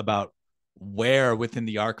twice about where within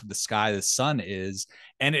the arc of the sky the sun is.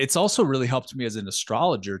 And it's also really helped me as an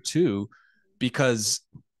astrologer too, because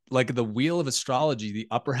like the wheel of astrology, the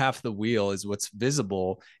upper half of the wheel is what's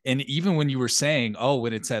visible. And even when you were saying, oh,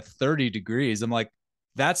 when it's at 30 degrees, I'm like,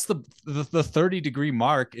 that's the 30-degree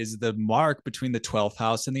mark is the mark between the 12th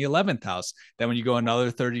house and the 11th house. Then when you go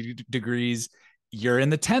another 30 degrees, you're in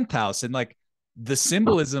the 10th house. And like the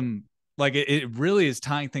symbolism, like it really is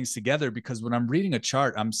tying things together, because when I'm reading a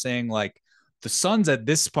chart, I'm saying like the sun's at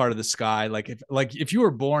this part of the sky. Like if you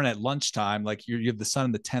were born at lunchtime, like you have the sun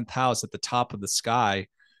in the 10th house at the top of the sky.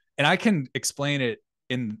 And I can explain it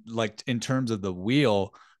in terms of the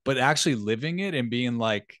wheel, but actually living it and being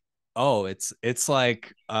like, oh, it's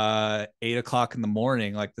like 8 o'clock in the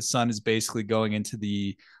morning. Like the sun is basically going into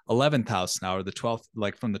the 11th house now, or the 12th,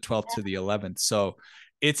 like from the 12th to the 11th. So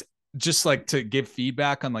it's just like to give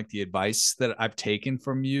feedback on like the advice that I've taken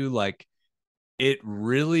from you. Like it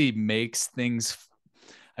really makes things,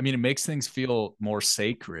 I mean, it makes things feel more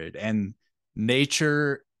sacred, and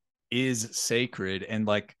nature is sacred. And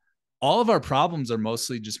like all of our problems are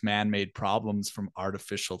mostly just man-made problems from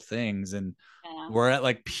artificial things. And Yeah. we're at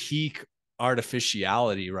like peak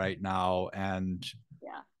artificiality right now. And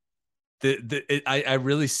Yeah. I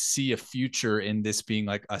really see a future in this being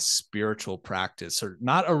like a spiritual practice, or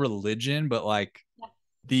not a religion, but like Yeah.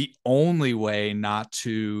 the only way not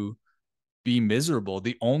to be miserable,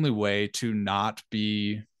 the only way to not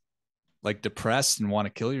be like depressed and want to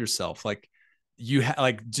kill yourself. Like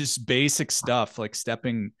like just basic stuff, like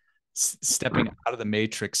stepping out of the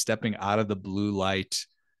matrix, stepping out of the blue light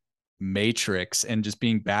matrix, and just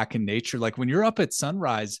being back in nature. Like when you're up at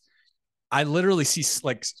sunrise, I literally see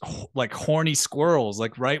like horny squirrels,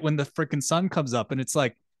 like right when the freaking sun comes up, and it's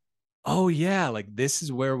like, oh yeah, like this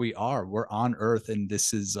is where we are. We're on Earth, and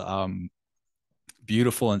this is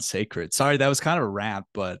beautiful and sacred. Sorry, that was kind of a rant,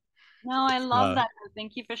 but No, I love uh, that.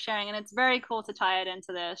 Thank you for sharing. And it's very cool to tie it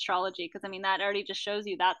into the astrology, because I mean, that already just shows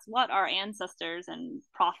you that's what our ancestors and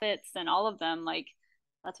prophets and all of them, like,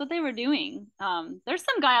 that's what they were doing. There's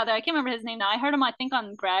some guy out there, I can't remember his name now. I heard him, I think,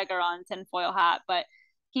 on Greg or on Tinfoil Hat, but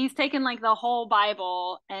he's taken like the whole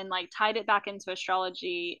Bible and like tied it back into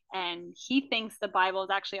astrology, and he thinks the Bible is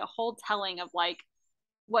actually a whole telling of like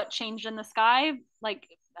what changed in the sky, like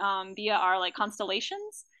via our like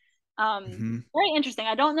constellations. Mhm. Very interesting.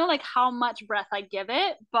 I don't know like how much breath I give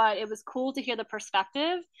it, but it was cool to hear the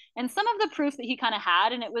perspective and some of the proof that he kind of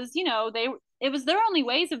had. And it was, you know, it was their only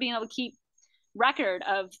ways of being able to keep record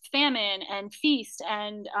of famine and feast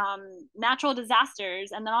and natural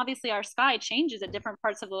disasters. And then obviously our sky changes at different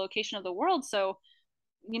parts of the location of the world. So,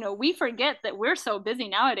 you know, we forget that we're so busy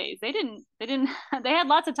nowadays. They didn't they had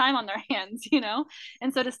lots of time on their hands, you know.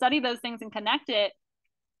 And so to study those things and connect it,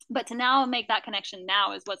 but to now make that connection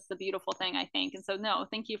now is what's the beautiful thing, I think. And so no,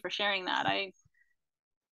 thank you for sharing that. I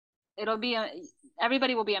it'll be a,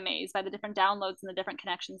 everybody will be amazed by the different downloads and the different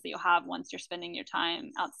connections that you'll have once you're spending your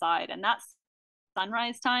time outside. And that's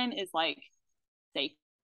sunrise time is like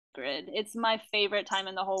sacred. It's my favorite time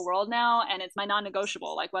in the whole world now, and it's my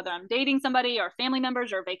non-negotiable. Like whether I'm dating somebody or family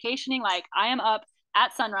members or vacationing, like I am up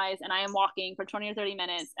at sunrise and I am walking for 20 or 30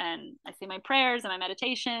 minutes and I say my prayers and my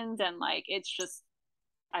meditations, and like it's just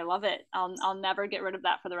I love it. I'll never get rid of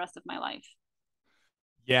that for the rest of my life.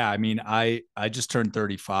 Yeah, I mean, I just turned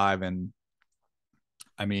 35, and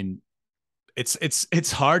I mean,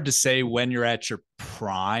 it's hard to say when you're at your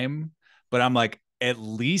prime, but I'm like, at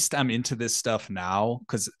least I'm into this stuff now,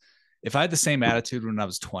 because if I had the same attitude when I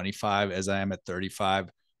was 25 as I am at 35,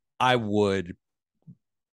 I would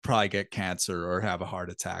probably get cancer or have a heart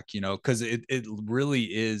attack, you know, because it really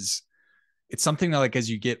is, it's something that like as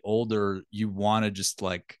you get older, you want to just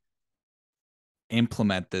like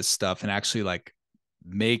implement this stuff and actually like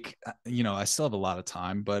make, you know, I still have a lot of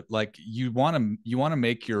time, but like you want to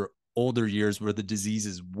make your older years where the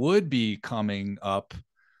diseases would be coming up,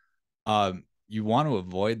 you want to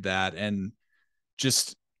avoid that. And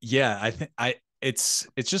just, yeah, I think it's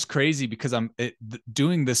just crazy because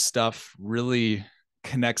doing this stuff really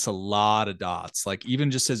connects a lot of dots. Like even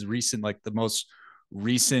just as recent, like the most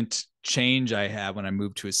recent change I had when I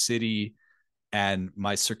moved to a city and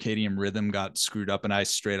my circadian rhythm got screwed up and I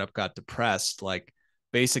straight up got depressed. Like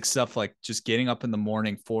basic stuff like just getting up in the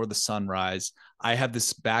morning for the sunrise. I have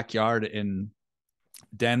this backyard in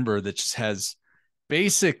Denver that just has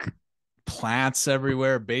basic plants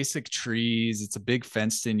everywhere, basic trees. It's a big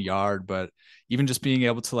fenced in yard, but even just being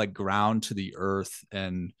able to like ground to the earth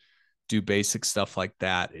and do basic stuff like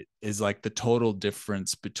that, it is like the total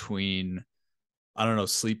difference between, I don't know,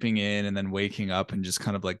 sleeping in and then waking up and just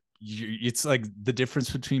kind of like, it's like the difference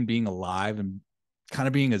between being alive and kind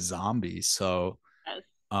of being a zombie. So, Yes.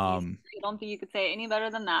 um, I don't think you could say it any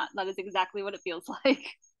better than that. That is exactly what it feels like.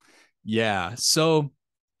 yeah. So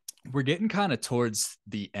we're getting kind of towards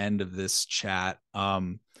the end of this chat.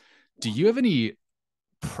 Do you have any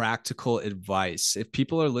practical advice if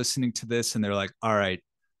people are listening to this and they're like, all right,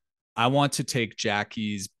 I want to take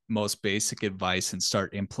Jackie's most basic advice and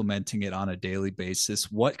start implementing it on a daily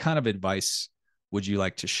basis? What kind of advice would you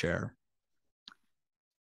like to share?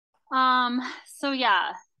 So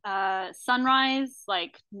yeah, sunrise,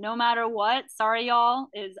 like no matter what, sorry y'all,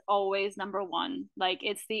 is always number one. Like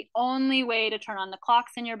it's the only way to turn on the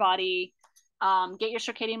clocks in your body, get your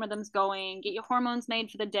circadian rhythms going, get your hormones made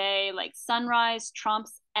for the day. Like sunrise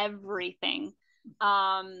trumps everything.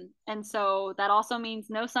 And so that also means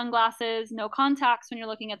no sunglasses, no contacts when you're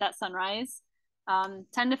looking at that sunrise. 10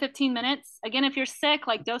 to 15 minutes. Again, if you're sick,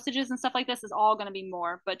 like dosages and stuff like this is all going to be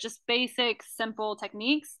more, but just basic, simple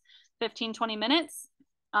techniques, 15, 20 minutes.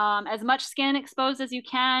 As much skin exposed as you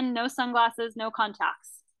can, no sunglasses, no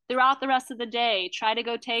contacts. Throughout the rest of the day, try to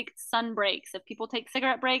go take sun breaks. If people take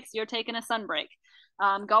cigarette breaks, you're taking a sun break.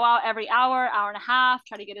 Go out every hour, hour and a half,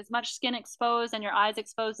 try to get as much skin exposed and your eyes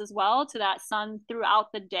exposed as well to that sun throughout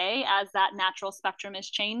the day as that natural spectrum is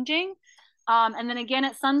changing. And then again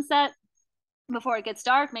at sunset, before it gets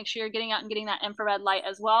dark, make sure you're getting out and getting that infrared light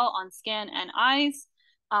as well on skin and eyes.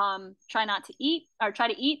 Try not to eat or try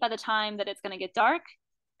to eat by the time that it's going to get dark.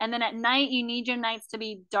 And then at night, you need your nights to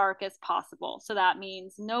be dark as possible. So that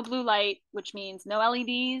means no blue light, which means no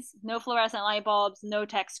LEDs, no fluorescent light bulbs, no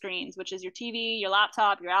tech screens, which is your TV, your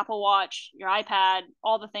laptop, your Apple Watch, your iPad,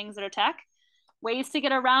 all the things that are tech. Ways to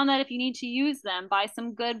get around that if you need to use them: buy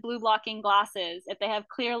some good blue blocking glasses. If they have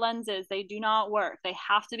clear lenses, they do not work. They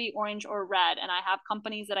have to be orange or red. And I have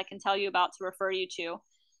companies that I can tell you about to refer you to.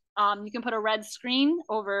 You can put a red screen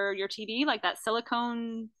over your TV, like that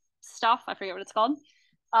silicone stuff. I forget what it's called.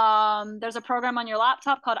 There's a program on your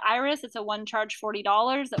laptop called Iris. It's a one charge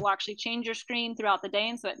 $40 that will actually change your screen throughout the day.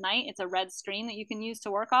 And so at night, it's a red screen that you can use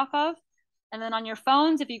to work off of. And then on your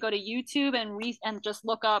phones, if you go to YouTube and just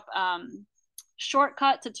look up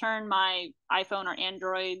shortcut to turn my iPhone or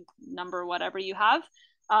Android number, whatever you have,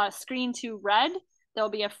 screen to red. There'll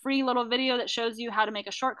be a free little video that shows you how to make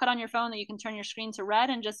a shortcut on your phone that you can turn your screen to red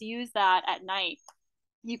and just use that at night.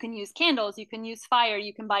 You can use candles, you can use fire,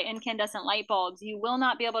 you can buy incandescent light bulbs. You will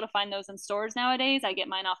not be able to find those in stores nowadays. I get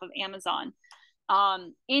mine off of Amazon.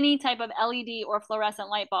 Any type of LED or fluorescent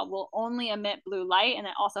light bulb will only emit blue light, and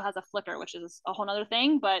it also has a flicker, which is a whole nother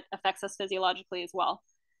thing, but affects us physiologically as well.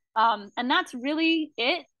 And that's really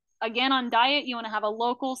it. Again, on diet, you want to have a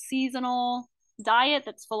local seasonal diet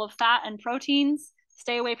that's full of fat and proteins.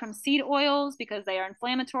 Stay away from seed oils because they are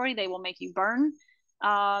inflammatory. They will make you burn.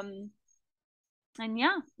 And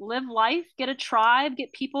yeah, live life, get a tribe,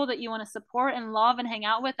 get people that you want to support and love and hang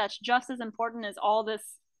out with. That's just as important as all this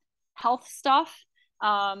health stuff.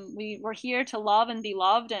 We're here to love and be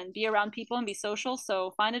loved and be around people and be social.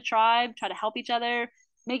 So find a tribe, try to help each other,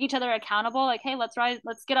 make each other accountable. Like, hey, let's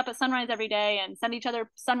get up at sunrise every day and send each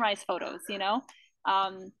other sunrise photos, you know?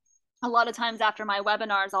 A lot of times after my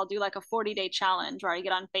webinars, I'll do like a 40-day challenge where I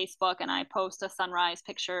get on Facebook and I post a sunrise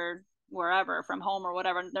picture wherever from home or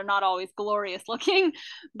whatever. They're not always glorious looking,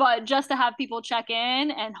 but just to have people check in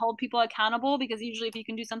and hold people accountable, because usually if you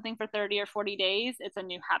can do something for 30 or 40 days, it's a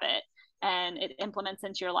new habit and it implements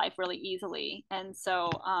into your life really easily. And so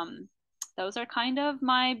those are kind of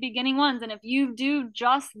my beginning ones. And if you do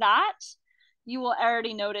just that, you will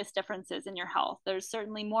already notice differences in your health. There's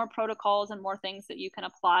certainly more protocols and more things that you can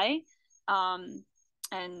apply.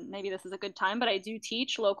 And maybe this is a good time, but I do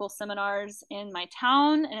teach local seminars in my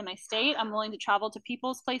town and in my state. I'm willing to travel to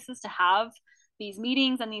people's places to have these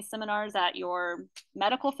meetings and these seminars at your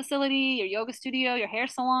medical facility, your yoga studio, your hair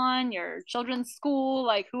salon, your children's school,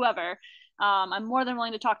 like whoever. I'm more than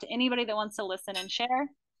willing to talk to anybody that wants to listen and share.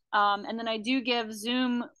 And then I do give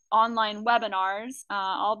Zoom online webinars.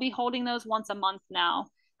 I'll be holding those once a month now,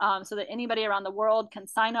 so that anybody around the world can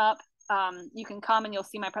sign up. You can come and you'll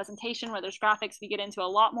see my presentation where there's graphics. We get into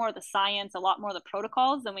a lot more of the science, a lot more of the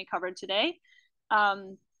protocols than we covered today.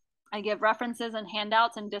 I give references and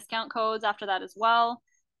handouts and discount codes after that as well.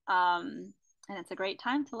 And it's a great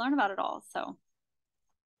time to learn about it all. So.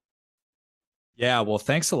 Yeah, well,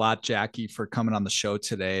 thanks a lot, Jackie, for coming on the show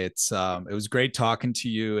today. It was great talking to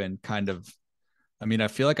you and kind of, I mean, I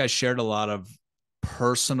feel like I shared a lot of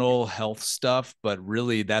personal health stuff, but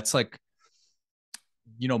really that's like,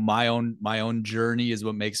 you know, my own journey is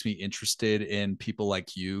what makes me interested in people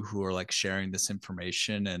like you who are like sharing this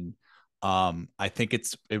information. And I think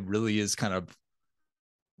it really is kind of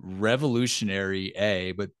revolutionary,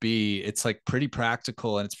 A, but B, it's like pretty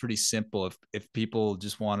practical and it's pretty simple if people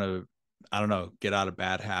just want to, I don't know, get out of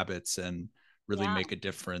bad habits and really make a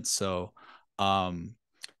difference. So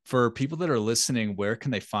for people that are listening, where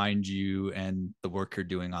can they find you and the work you're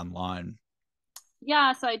doing online?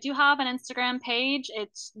 Yeah, so I do have an Instagram page.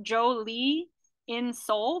 It's Jolie in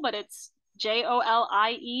Soul, but it's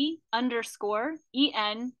JOLIE_EN_SOL.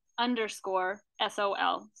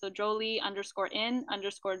 So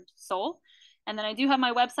Jolie_in_soul. And then I do have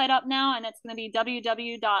my website up now, and it's going to be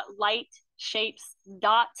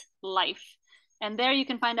www.lightshapes.life. And there you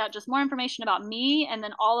can find out just more information about me, and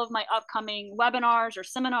then all of my upcoming webinars or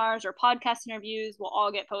seminars or podcast interviews will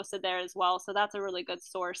all get posted there as well. So that's a really good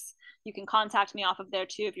source. You can contact me off of there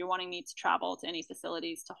too if you're wanting me to travel to any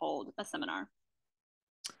facilities to hold a seminar.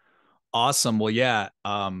 Awesome. Well, yeah.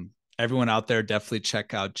 Everyone out there, definitely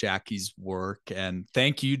check out Jackie's work. And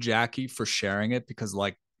thank you, Jackie, for sharing it, because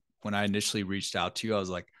like when I initially reached out to you, I was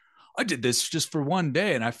like, I did this just for one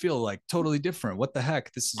day and I feel like totally different. What the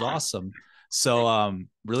heck? This is awesome. So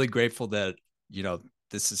really grateful that, you know,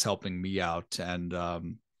 this is helping me out.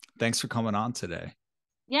 And thanks for coming on today.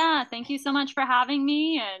 Yeah, thank you so much for having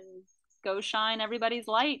me, and go shine everybody's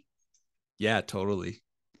light. Yeah, totally.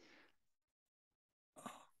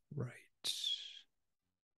 Right.